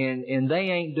 And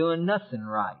they ain't doing nothing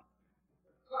right.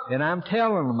 And I'm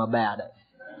telling them about it.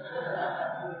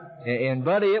 And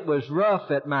buddy, it was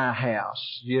rough at my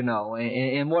house, you know.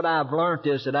 And what I've learned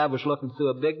is that I was looking through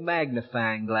a big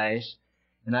magnifying glass,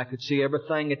 and I could see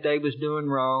everything that they was doing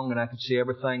wrong, and I could see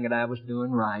everything that I was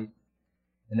doing right.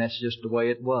 And that's just the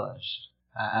way it was.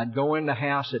 I'd go in the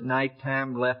house at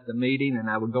nighttime, left the meeting, and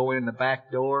I would go in the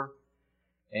back door,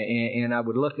 and I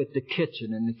would look at the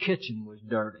kitchen, and the kitchen was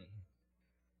dirty.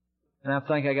 And I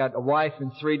think I got a wife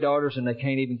and 3 daughters, and they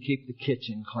can't even keep the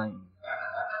kitchen clean.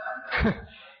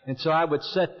 And so I would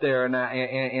sit there and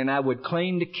I would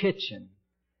clean the kitchen,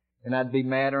 and I'd be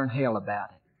madder than hell about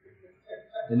it.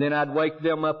 And then I'd wake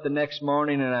them up the next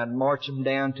morning and I'd march them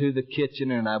down to the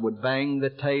kitchen and I would bang the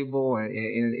table.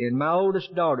 And my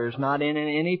oldest daughter's not in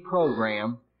any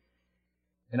program,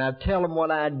 and I'd tell them what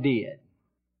I did.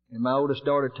 And my oldest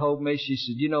daughter told me, she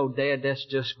said, "You know, Dad, that's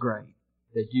just great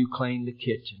that you cleaned the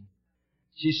kitchen."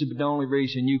 She said, "But the only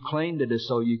reason you cleaned it is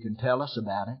so you can tell us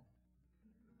about it."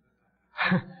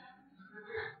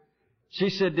 She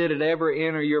said, "Did it ever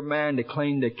enter your mind to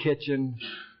clean the kitchen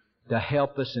to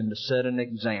help us and to set an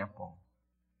example?"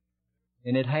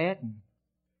 And it hadn't.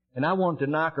 And I wanted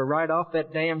to knock her right off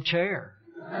that damn chair.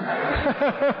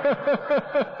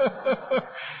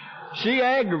 She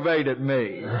aggravated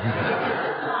me.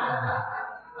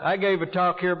 I gave a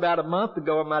talk here about a month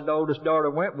ago, and my oldest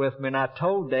daughter went with me, and I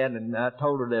told Dad, and I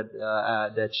told her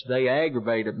that they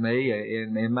aggravated me,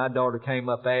 and my daughter came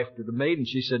up after the meeting.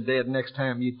 She said, "Dad, next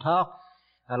time you talk,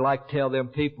 I'd like you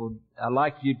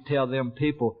to tell them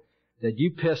people that you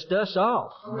pissed us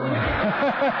off."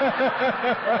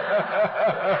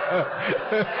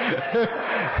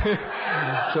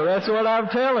 So that's what I'm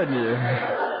telling you.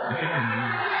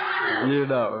 You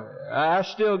know, I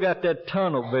still got that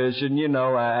tunnel vision, you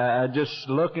know. I just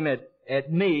looking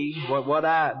at me,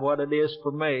 what it is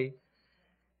for me.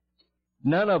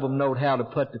 None of them know how to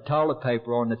put the toilet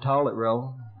paper on the toilet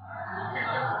roll.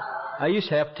 I used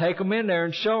to have to take them in there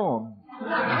and show them.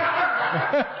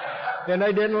 And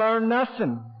they didn't learn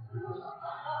nothing.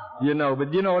 You know,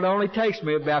 but you know, it only takes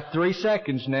me about 3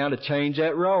 seconds now to change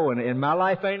that roll, and my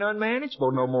life ain't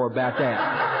unmanageable no more about that.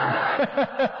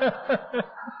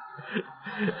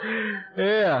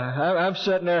 Yeah, I'm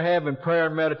sitting there having prayer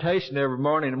and meditation every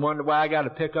morning and wonder why I got to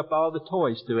pick up all the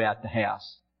toys throughout the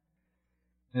house.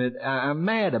 And I'm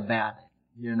mad about it,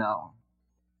 you know.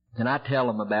 And I tell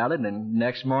them about it, and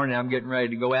next morning I'm getting ready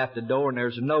to go out the door, and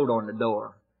there's a note on the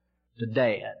door to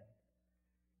Dad.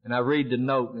 And I read the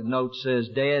note, and the note says,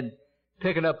 "Dad,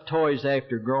 picking up toys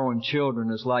after growing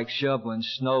children is like shoveling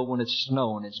snow when it's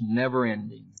snowing. It's never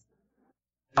ending."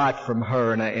 Got from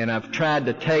her, and I've tried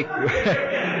to take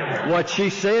what she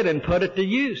said and put it to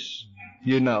use,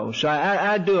 you know. So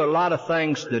I do a lot of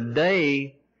things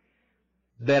today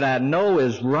that I know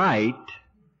is right,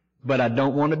 but I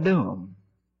don't want to do them.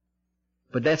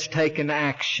 But that's taking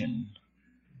action.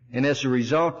 And as a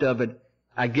result of it,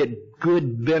 I get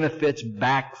good benefits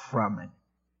back from it.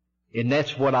 And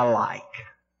that's what I like.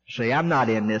 See, I'm not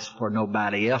in this for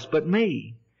nobody else but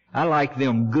me. I like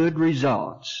them good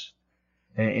results.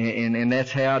 And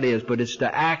that's how it is. But it's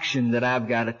the action that I've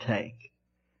got to take.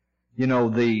 You know,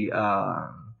 the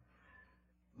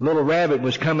little rabbit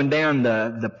was coming down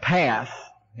the path,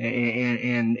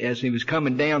 and as he was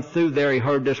coming down through there, he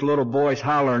heard this little voice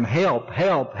hollering, "Help,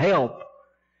 help, help."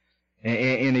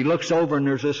 And he looks over, and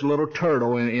there's this little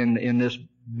turtle in this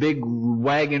big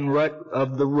wagon rut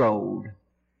of the road.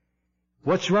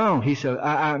 "What's wrong?" He said,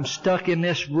 I'm stuck in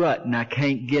this rut, and I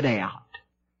can't get out."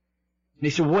 And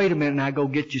he said, "Wait a minute, and I'll go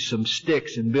get you some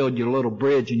sticks and build you a little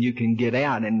bridge, and you can get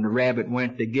out." And the rabbit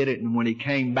went to get it, and when he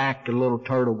came back, the little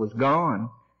turtle was gone.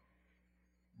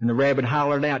 And the rabbit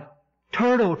hollered out,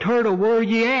 "Turtle, turtle, where are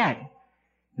you at?"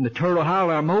 And the turtle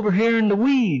hollered, "I'm over here in the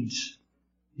weeds."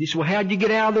 He said, "Well, how'd you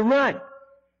get out of the rut?"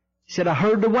 He said, "I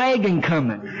heard the wagon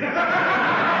coming."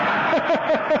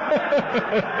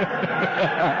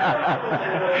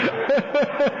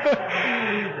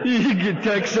 You can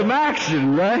take some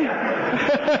action, right?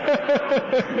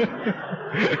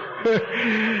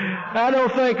 I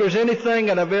don't think there's anything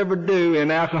that I've ever do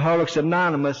in Alcoholics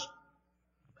Anonymous.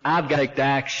 I've got to take the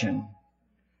action.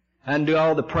 I can do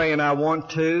all the praying I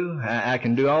want to. I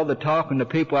can do all the talking to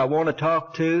people I want to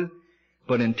talk to.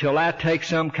 But until I take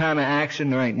some kind of action,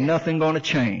 there ain't nothing going to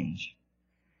change.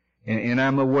 And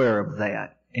I'm aware of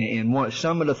that. And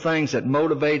some of the things that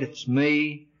motivates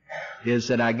me is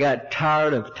that I got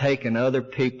tired of taking other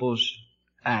people's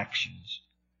actions.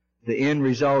 The end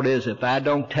result is if I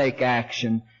don't take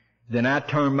action, then I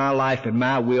turn my life and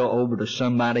my will over to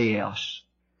somebody else.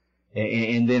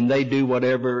 And then they do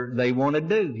whatever they want to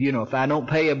do. You know, if I don't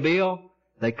pay a bill,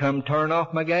 they come turn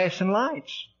off my gas and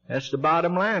lights. That's the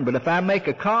bottom line. But if I make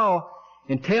a call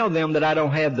and tell them that I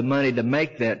don't have the money to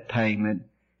make that payment,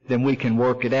 then we can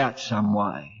work it out some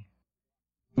way.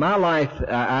 My life,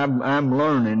 I'm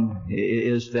learning,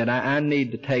 is that I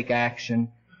need to take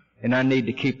action, and I need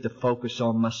to keep the focus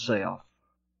on myself.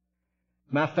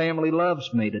 My family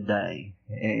loves me today,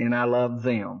 and I love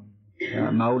them.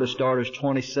 My oldest daughter's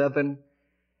 27,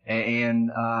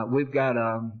 and we've got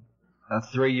a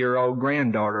 3-year-old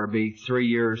granddaughter, be 3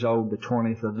 years old the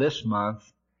 20th of this month,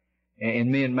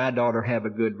 and me and my daughter have a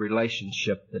good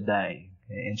relationship today,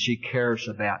 and she cares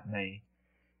about me.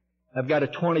 I've got a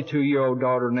 22-year-old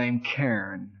daughter named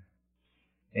Karen,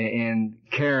 and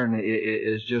Karen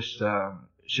is just,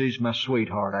 she's my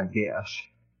sweetheart, I guess.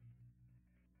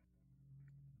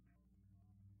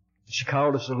 She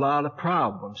caused us a lot of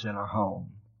problems in our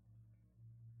home.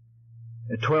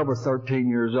 At 12 or 13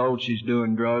 years old, she's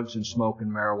doing drugs and smoking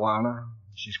marijuana.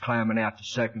 She's climbing out the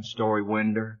second-story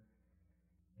window,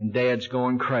 and Dad's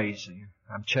going crazy.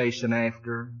 I'm chasing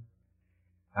after her.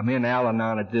 I'm in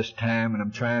al-anon at this time, and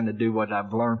I'm trying to do what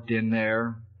I've learned in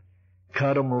there.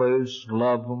 Cut them loose,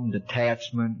 love them,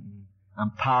 detachment.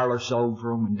 I'm powerless over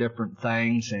them and different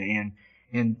things.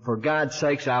 And for God's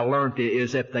sakes, I learned it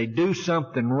is if they do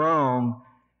something wrong,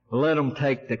 let them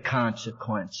take the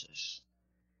consequences.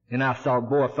 And I thought,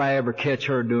 boy, if I ever catch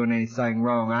her doing anything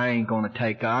wrong, I ain't going to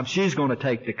take her. She's going to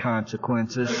take the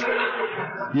consequences.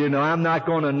 You know, I'm not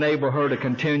going to enable her to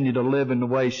continue to live in the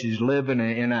way she's living.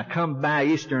 And I come by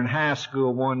Eastern High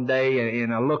School one day,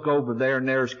 and I look over there, and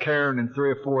there's Karen and 3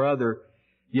 or 4 other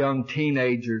young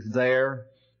teenagers there,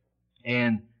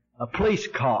 and a police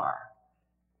car.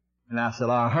 And I said,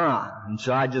 uh-huh. And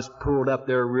so I just pulled up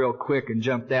there real quick and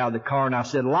jumped out of the car, and I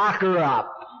said, lock her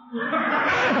up.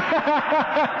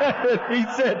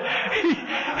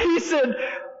 he said,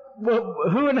 well,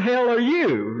 who in the hell are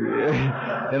you?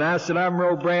 And I said, I'm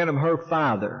Roe Branham, her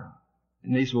father.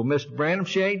 And he said, well, Mr. Branham,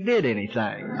 she ain't did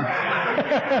anything.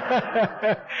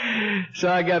 So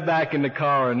I got back in the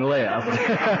car and left.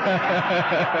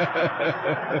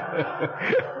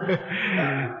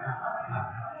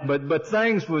 But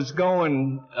things was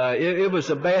going, it was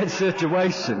a bad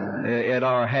situation at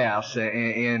our house.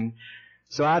 And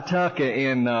so I took it,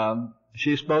 and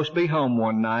she was supposed to be home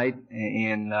one night,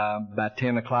 and by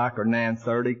 10 o'clock or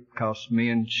 9:30, because me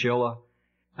and Sheila,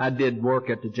 I did work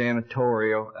at the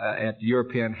janitorial at the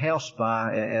European Health Spa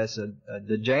as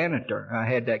the janitor. I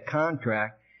had that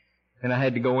contract, and I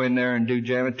had to go in there and do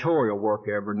janitorial work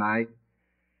every night.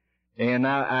 And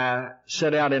I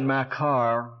sat out in my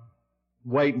car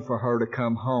waiting for her to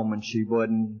come home, and she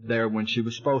wasn't there when she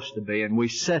was supposed to be. And we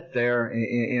sat there,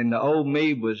 and the old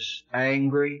me was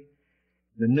angry.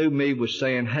 The new me was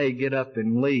saying, hey, get up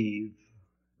and leave.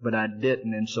 But I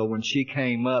didn't. And so when she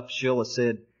came up, Sheila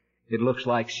said, it looks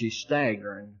like she's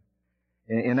staggering.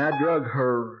 And I drug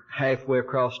her halfway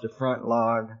across the front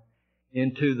lawn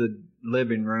into the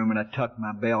living room, and I tucked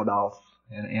my belt off,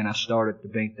 and I started to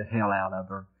beat the hell out of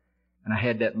her. And I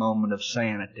had that moment of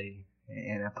sanity.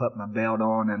 And I put my belt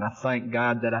on, and I thank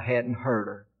God that I hadn't hurt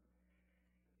her.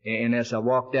 And as I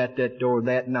walked out that door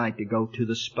that night to go to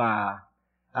the spa,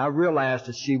 I realized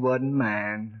that she wasn't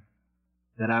mine,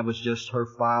 that I was just her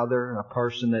father, a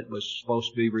person that was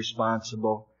supposed to be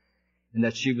responsible, and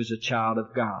that she was a child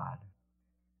of God.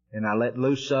 And I let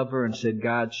loose of her and said,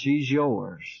 God, she's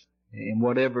yours, and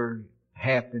whatever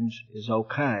happens is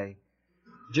okay.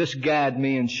 Just guide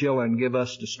me and Sheila and give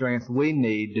us the strength we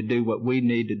need to do what we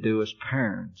need to do as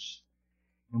parents.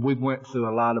 And we went through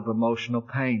a lot of emotional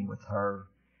pain with her.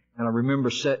 And I remember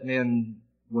sitting in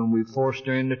when we forced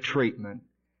her into treatment,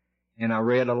 and I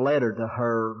read a letter to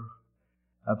her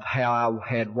of how I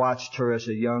had watched her as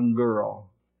a young girl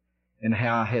and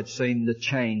how I had seen the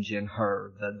change in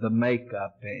her, the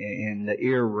makeup and the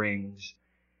earrings.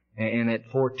 And at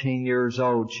 14 years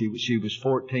old, she was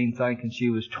 14 thinking she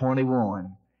was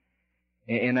 21.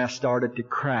 And I started to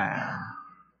cry,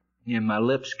 and my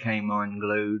lips came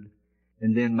unglued,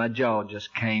 and then my jaw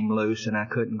just came loose, and I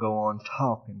couldn't go on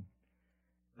talking.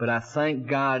 But I thank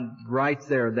God right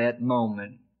there that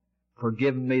moment for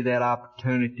giving me that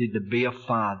opportunity to be a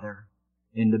father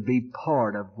and to be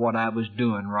part of what I was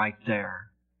doing right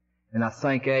there. And I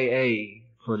thank AA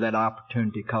for that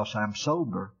opportunity because I'm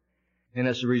sober. And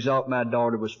as a result, my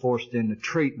daughter was forced into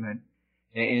treatment.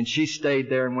 And she stayed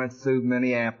there and went through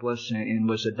Minneapolis and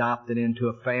was adopted into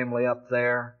a family up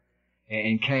there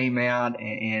and came out,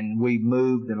 and we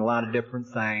moved and a lot of different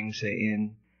things.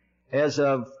 And as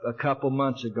of a couple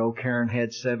months ago, Karen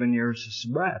had 7 years of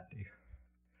sobriety.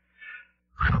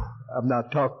 I've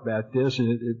not talked about this, and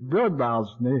it really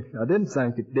bothers me. I didn't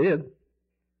think it did.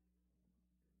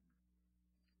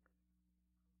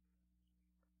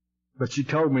 But she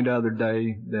told me the other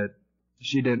day that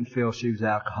she didn't feel she was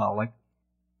alcoholic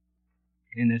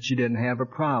and that she didn't have a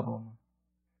problem.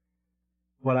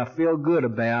 What I feel good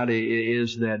about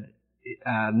is that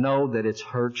I know that it's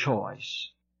her choice.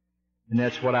 And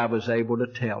that's what I was able to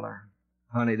tell her.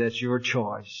 Honey, that's your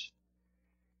choice.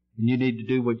 And you need to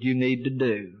do what you need to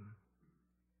do.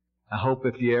 I hope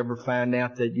if you ever find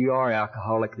out that you are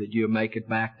alcoholic that you'll make it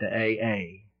back to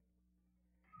AA.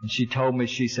 And she told me,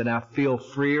 she said, I feel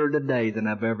freer today than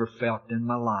I've ever felt in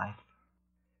my life.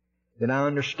 And I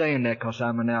understand that because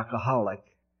I'm an alcoholic.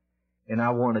 And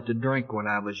I wanted to drink when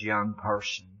I was a young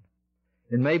person.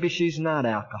 And maybe she's not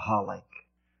alcoholic.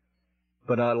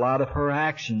 But a lot of her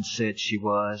actions said she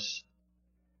was.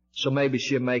 So maybe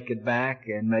she'll make it back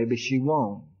and maybe she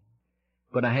won't.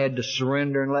 But I had to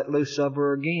surrender and let loose of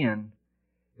her again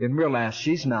and realize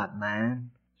she's not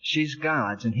mine. She's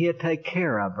God's, and He'll take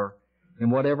care of her.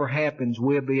 And whatever happens,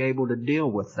 we'll be able to deal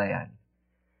with that.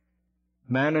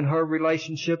 Mine and her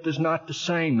relationship is not the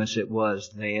same as it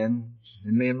was then.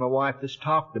 And me and my wife has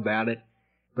talked about it.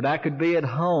 But I could be at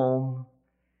home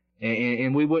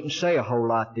and we wouldn't say a whole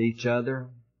lot to each other.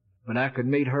 But I could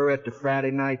meet her at the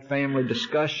Friday night family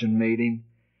discussion meeting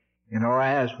and our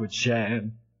eyes would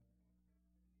shine.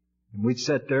 And we'd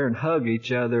sit there and hug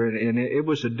each other, and it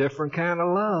was a different kind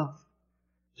of love.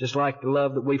 Just like the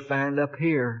love that we find up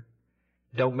here.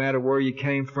 Don't matter where you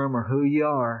came from or who you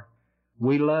are.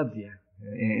 We love you,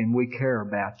 and we care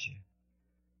about you.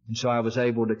 And so I was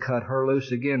able to cut her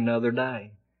loose again the other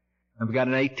day. I've got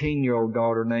an 18-year-old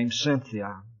daughter named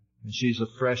Cynthia, and she's a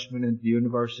freshman at the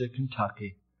University of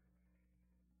Kentucky.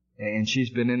 And she's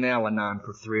been in al-anon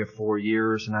for 3 or 4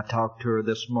 years, and I talked to her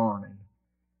this morning.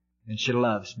 And she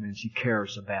loves me and she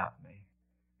cares about me.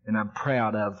 And I'm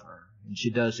proud of her. And she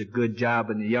does a good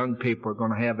job. And the young people are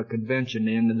going to have a convention at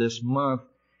the end of this month.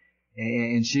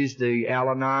 And she's the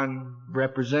al-anon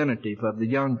representative of the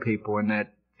young people in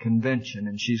that convention.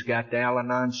 And she's got the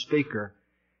al-anon speaker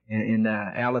and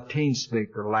the al-ateen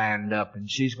speaker lined up. And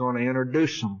she's going to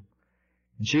introduce them.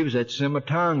 And she was at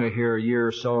Simatonga here a year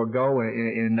or so ago.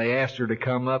 And they asked her to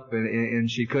come up. And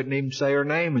she couldn't even say her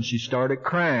name. And she started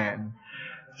crying.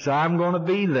 So I'm going to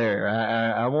be there.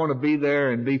 I want to be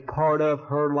there and be part of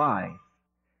her life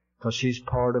because she's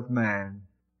part of mine.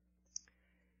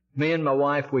 Me and my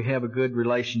wife, we have a good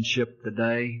relationship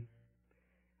today.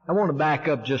 I want to back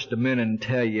up just a minute and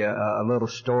tell you a little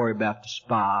story about the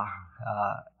spa.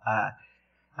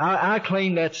 I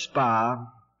cleaned that spa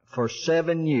for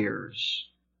 7 years,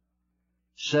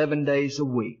 7 days a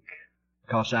week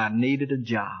because I needed a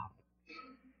job.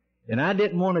 And I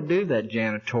didn't want to do that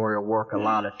janitorial work a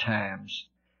lot of times.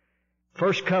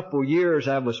 First couple years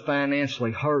I was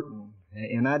financially hurting.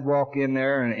 And I'd walk in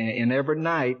there and every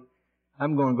night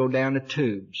I'm going to go down the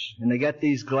tubes. And they got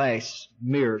these glass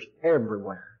mirrors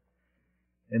everywhere.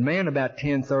 And man, about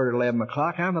 10:30, 11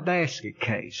 o'clock, I'm a basket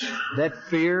case. That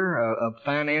fear of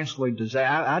financially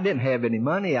disaster. I didn't have any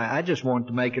money. I just wanted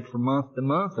to make it from month to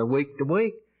month or week to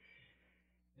week.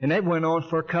 And that went on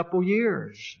for a couple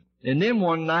years. And then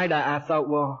one night I thought,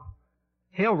 well,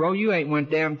 hell, Ro, you ain't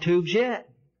went down tubes yet.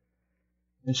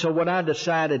 And so what I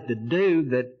decided to do,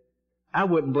 that I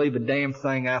wouldn't believe a damn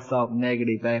thing I thought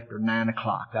negative after 9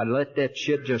 o'clock. I'd let that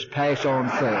shit just pass on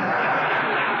through.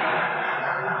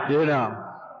 You know.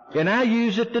 And I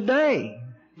use it today.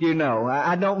 You know,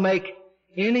 I don't make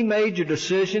any major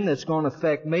decision that's going to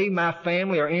affect me, my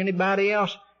family, or anybody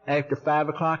else after 5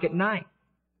 o'clock at night.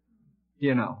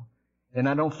 You know. And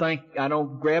I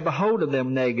don't grab a hold of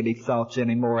them negative thoughts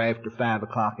anymore after 5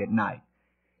 o'clock at night.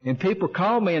 And people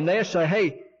call me and they'll say,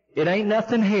 hey, it ain't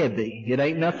nothing heavy. It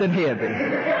ain't nothing heavy.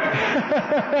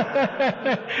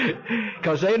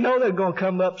 Because they know they're going to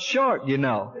come up short, you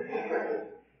know.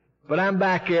 But I'm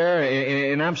back there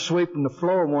and I'm sweeping the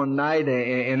floor one night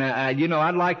and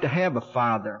I'd like to have a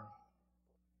father.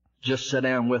 Just sit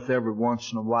down with every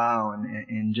once in a while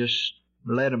and just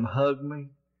let him hug me.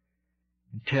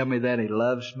 And tell me that he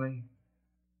loves me.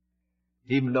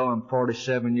 Even though I'm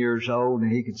 47 years old and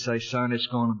he can say, son, it's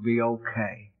going to be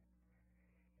okay.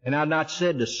 And I've not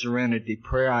said the serenity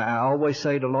prayer. I always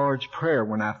say the Lord's Prayer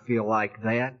when I feel like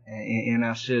that. And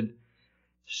I said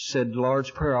the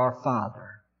Lord's Prayer, Our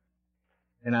Father.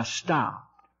 And I stopped.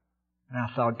 And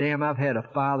I thought, damn, I've had a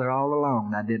father all along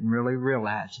and I didn't really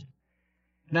realize it.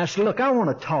 And I said, look, I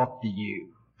want to talk to you.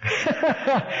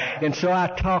 And so I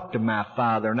talked to my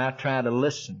father and I tried to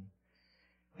listen.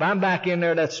 But I'm back in there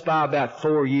at that spa about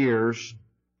 4 years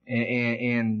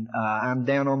and I'm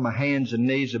down on my hands and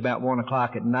knees about 1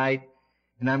 o'clock at night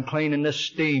and I'm cleaning this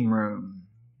steam room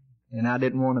and I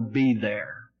didn't want to be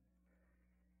there.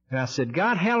 And I said,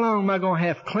 God, how long am I going to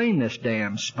have to clean this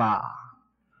damn spa?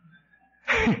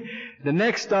 The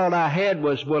next thought I had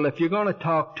was, well, if you're going to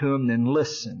talk to him, then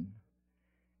listen.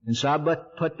 And so I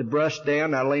put the brush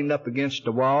down, I leaned up against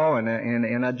the wall,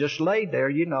 and I just laid there,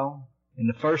 you know. And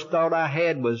the first thought I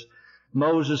had was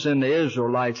Moses and the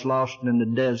Israelites lost in the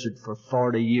desert for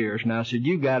 40 years. And I said,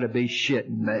 you got to be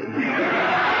shitting me.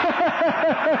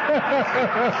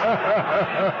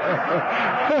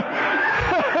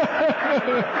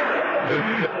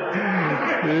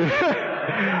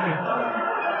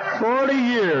 40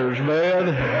 years, man.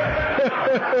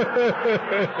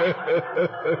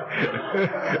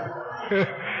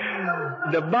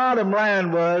 The bottom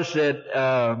line was that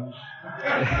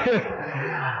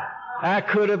I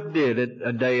could have did it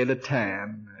a day at a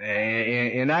time.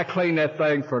 And I cleaned that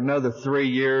thing for another 3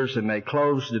 years, and they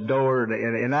closed the door,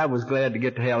 and I was glad to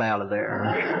get the hell out of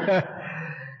there.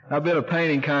 I've been a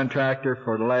painting contractor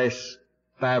for the last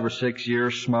 5 or 6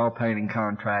 years, small painting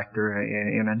contractor,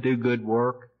 and I do good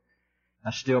work. I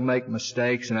still make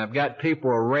mistakes, and I've got people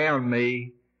around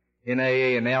me in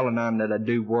AA and al-anon that I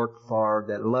do work for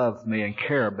that love me and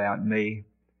care about me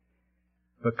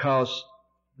because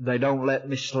they don't let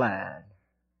me slide.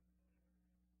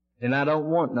 And I don't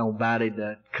want nobody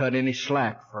to cut any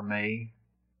slack for me.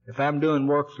 If I'm doing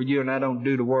work for you and I don't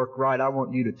do the work right, I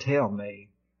want you to tell me.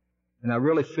 And I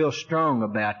really feel strong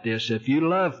about this. If you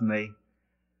love me,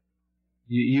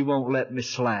 you won't let me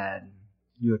slide.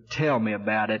 You'll tell me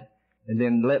about it, and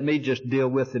then let me just deal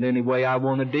with it any way I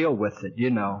want to deal with it, you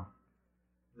know.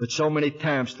 But so many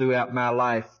times throughout my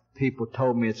life, people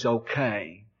told me it's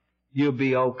okay. You'll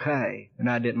be okay. And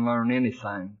I didn't learn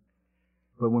anything.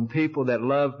 But when people that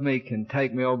love me can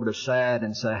take me over the side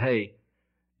and say, hey,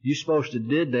 you're supposed to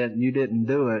did that and you didn't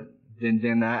do it,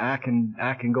 then I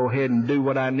can go ahead and do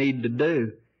what I need to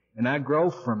do. And I grow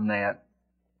from that.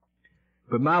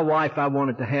 But my wife, I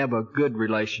wanted to have a good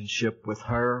relationship with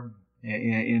her.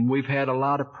 And we've had a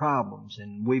lot of problems.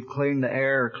 And we've cleared the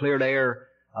air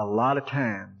a lot of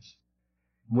times.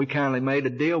 We kindly made a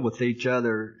deal with each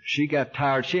other. She got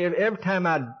tired. Every time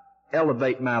I'd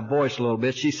elevate my voice a little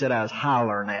bit, she said I was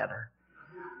hollering at her.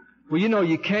 Well, you know,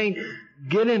 you can't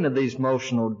get into these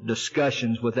emotional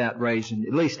discussions without raising,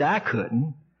 at least I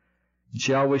couldn't. And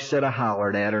she always said I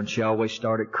hollered at her, and she always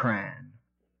started crying.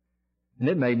 And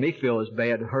it made me feel as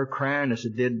bad her crying as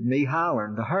it did me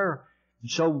hollering to her.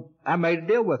 And so I made a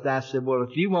deal with her. I said, well,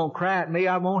 if you won't cry at me,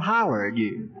 I won't holler at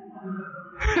you.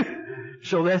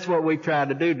 So that's what we tried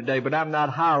to do today, but I'm not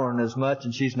hollering as much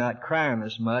and she's not crying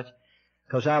as much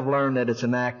because I've learned that it's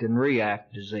an act and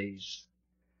react disease.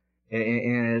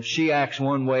 And if she acts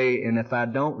one way and if I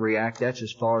don't react, that's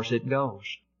as far as it goes.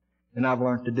 And I've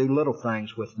learned to do little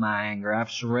things with my anger. I've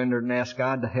surrendered and asked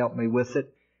God to help me with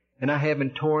it. And I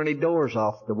haven't torn any doors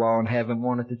off the wall and haven't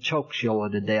wanted to choke Sheila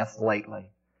to death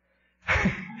lately.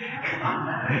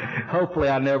 Hopefully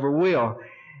I never will.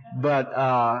 But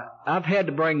I've had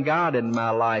to bring God into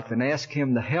my life and ask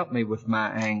Him to help me with my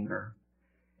anger.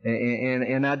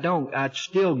 And I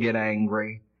still get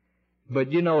angry.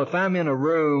 But you know, if I'm in a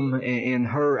room and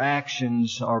her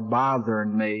actions are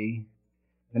bothering me,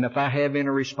 and if I have any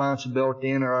responsibility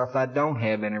in it or if I don't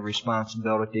have any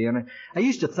responsibility in it, I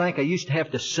used to think I used to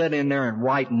have to sit in there and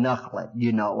white knuckle it,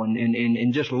 you know,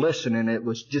 and just listen, and it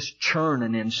was just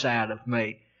churning inside of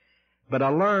me. But I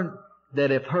learned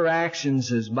that if her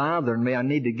actions is bothering me, I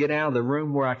need to get out of the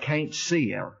room where I can't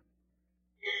see her.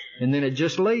 And then it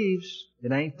just leaves.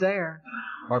 It ain't there.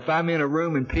 Or if I'm in a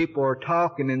room and people are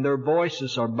talking and their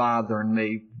voices are bothering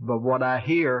me, but what I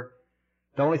hear,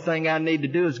 the only thing I need to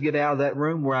do is get out of that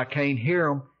room where I can't hear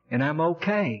them, and I'm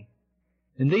okay.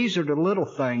 And these are the little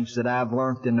things that I've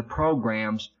learned in the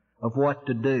programs of what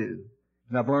to do.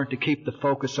 And I've learned to keep the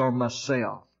focus on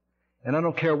myself. And I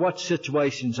don't care what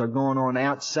situations are going on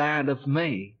outside of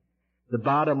me. The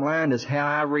bottom line is how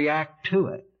I react to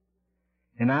it.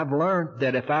 And I've learned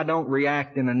that if I don't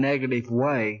react in a negative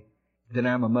way, then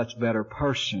I'm a much better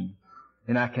person.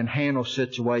 And I can handle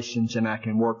situations and I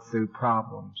can work through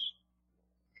problems.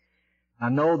 I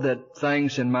know that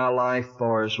things in my life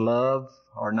far as love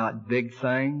are not big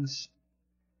things.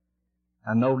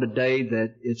 I know today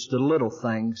that it's the little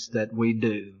things that we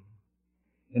do.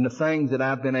 And the things that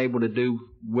I've been able to do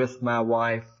with my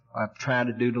wife, I've tried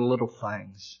to do the little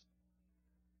things.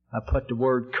 I put the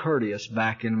word courteous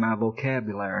back in my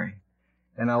vocabulary.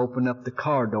 And I open up the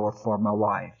car door for my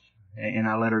wife. And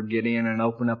I let her get in and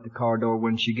open up the car door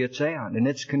when she gets out. And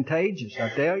it's contagious, I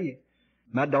tell you.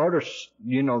 My daughters,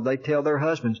 you know, they tell their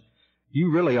husbands,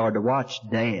 you really are to watch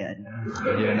Dad,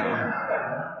 you know.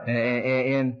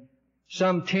 And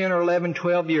some 10 or 11,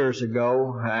 12 years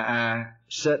ago, I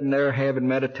sitting there having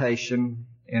meditation,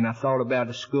 and I thought about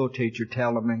a school teacher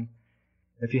telling me,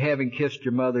 if you haven't kissed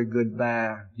your mother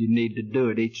goodbye, you need to do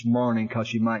it each morning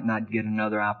because you might not get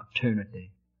another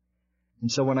opportunity.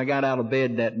 And so when I got out of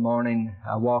bed that morning,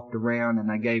 I walked around and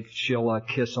I gave Sheila a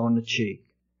kiss on the cheek.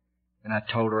 And I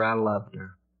told her I loved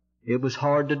her. It was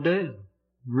hard to do.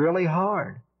 Really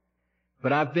hard.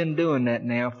 But I've been doing that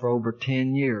now for over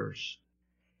 10 years.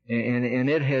 And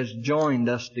it has joined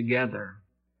us together.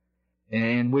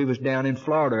 And we was down in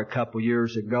Florida a couple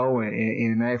years ago,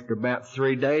 and after about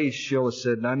 3 days, Sheila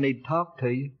said, I need to talk to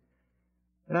you.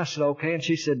 And I said, okay. And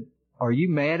she said, are you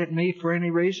mad at me for any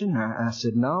reason? I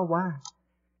said, no, why?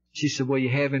 She said, well, you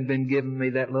haven't been giving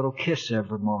me that little kiss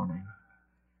every morning.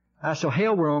 I said,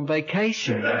 hell, we're on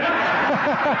vacation.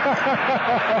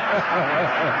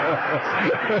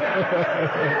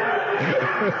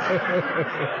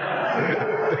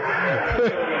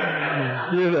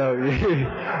 You know,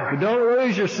 you don't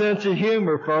lose your sense of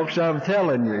humor, folks, I'm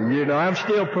telling you. You know, I'm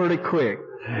still pretty quick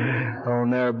on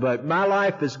there. But my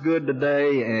life is good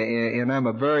today, and I'm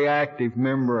a very active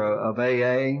member of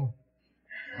AA.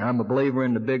 I'm a believer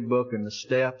in the Big Book and the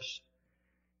steps,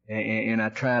 and I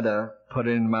try to put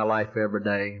it into my life every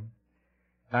day.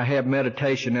 I have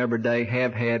meditation every day,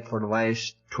 have had for the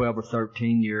last 12 or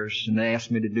 13 years, and they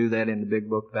asked me to do that in the Big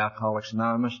Book of Alcoholics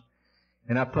Anonymous.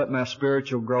 And I put my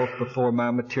spiritual growth before my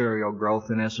material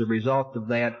growth, and as a result of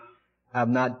that, I've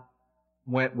not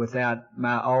went without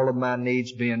all of my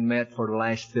needs being met for the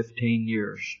last 15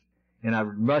 years. And I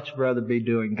would much rather be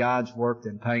doing God's work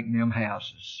than painting them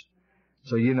houses.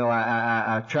 So, you know,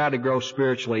 I try to grow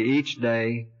spiritually each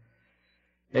day.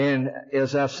 And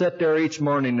as I sit there each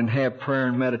morning and have prayer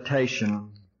and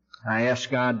meditation, I ask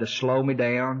God to slow me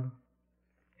down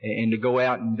and to go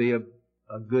out and be a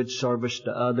good service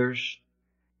to others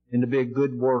and to be a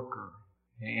good worker.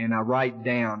 And I write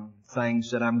down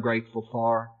things that I'm grateful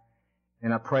for.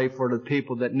 And I pray for the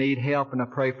people that need help, and I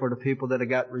pray for the people that I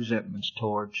got resentments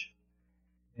towards.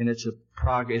 And it's a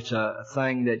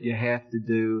thing that you have to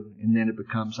do, and then it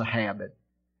becomes a habit.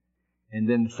 And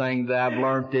then the thing that I've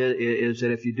learned is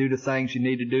that if you do the things you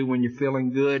need to do when you're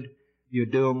feeling good,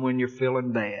 you'll do them when you're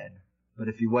feeling bad. But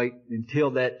if you wait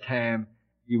until that time,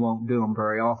 you won't do them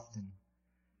very often.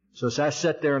 So as I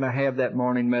sit there and I have that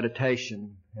morning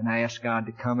meditation, and I ask God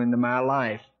to come into my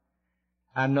life,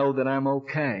 I know that I'm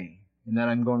okay, and that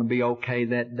I'm going to be okay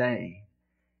that day.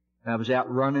 I was out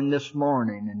running this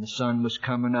morning, and the sun was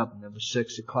coming up, and it was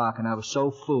 6 o'clock, and I was so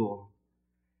full.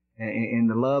 And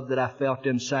the love that I felt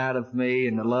inside of me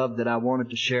and the love that I wanted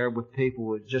to share with people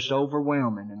was just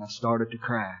overwhelming, and I started to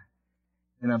cry.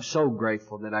 And I'm so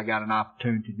grateful that I got an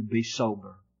opportunity to be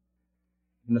sober.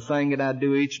 And the thing that I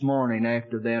do each morning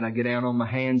after that, I get down on my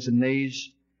hands and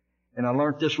knees, and I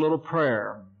learned this little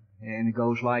prayer. And it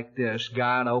goes like this: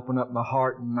 God, I open up my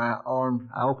heart and my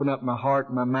arm. I open up my heart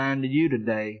and my mind to you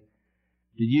today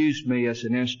to use me as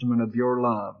an instrument of your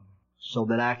love so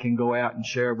that I can go out and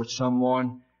share with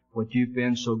someone what you've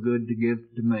been so good to give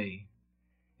to me.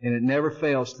 And it never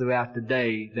fails throughout the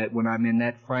day that when I'm in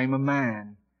that frame of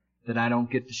mind that I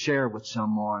don't get to share with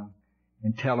someone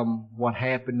and tell them what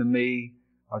happened to me,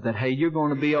 or that, hey, you're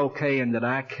going to be okay, and that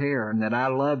I care and that I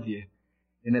love you.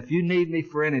 And if you need me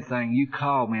for anything, you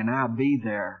call me and I'll be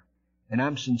there. And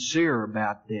I'm sincere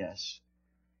about this.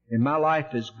 And my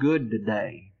life is good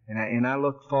today. And I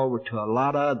look forward to a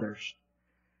lot of others.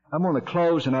 I'm going to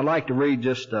close, and I'd like to read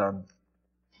just a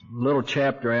little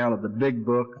chapter out of the Big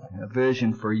Book, A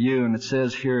Vision for You. And it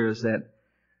says here is that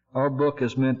our book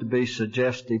is meant to be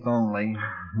suggestive only.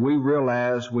 We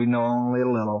realize we know only a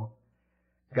little.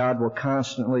 God will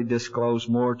constantly disclose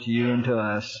more to you and to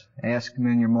us. Ask Him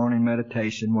in your morning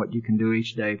meditation what you can do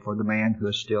each day for the man who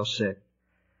is still sick.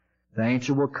 The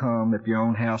answer will come if your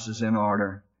own house is in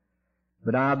order.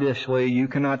 But obviously, you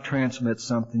cannot transmit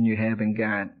something you haven't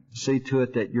got. See to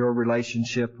it that your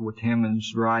relationship with Him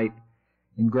is right,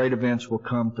 and great events will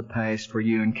come to pass for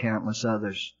you and countless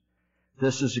others.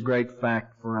 This is a great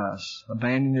fact for us.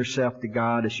 Abandon yourself to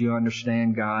God as you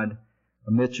understand God.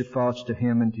 Omit your faults to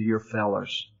Him and to your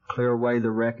fellows. Clear away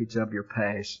the wreckage of your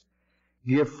past.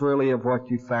 Give freely of what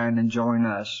you find and join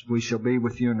us. We shall be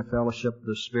with you in the fellowship of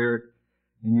the Spirit,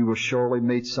 and you will surely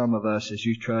meet some of us as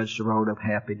you trudge the road of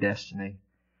happy destiny.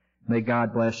 May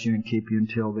God bless you and keep you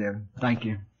until then. Thank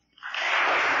you.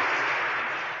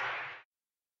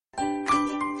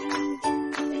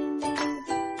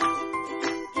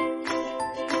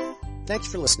 Thanks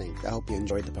for listening. I hope you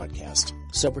enjoyed the podcast.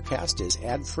 Sobercast is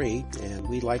ad-free, and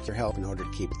we'd like your help in order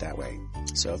to keep it that way.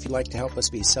 So if you'd like to help us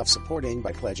be self-supporting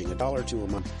by pledging $1 or $2 a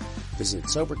month, visit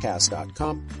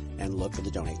Sobercast.com and look for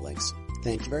the donate links.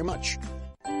 Thank you very much.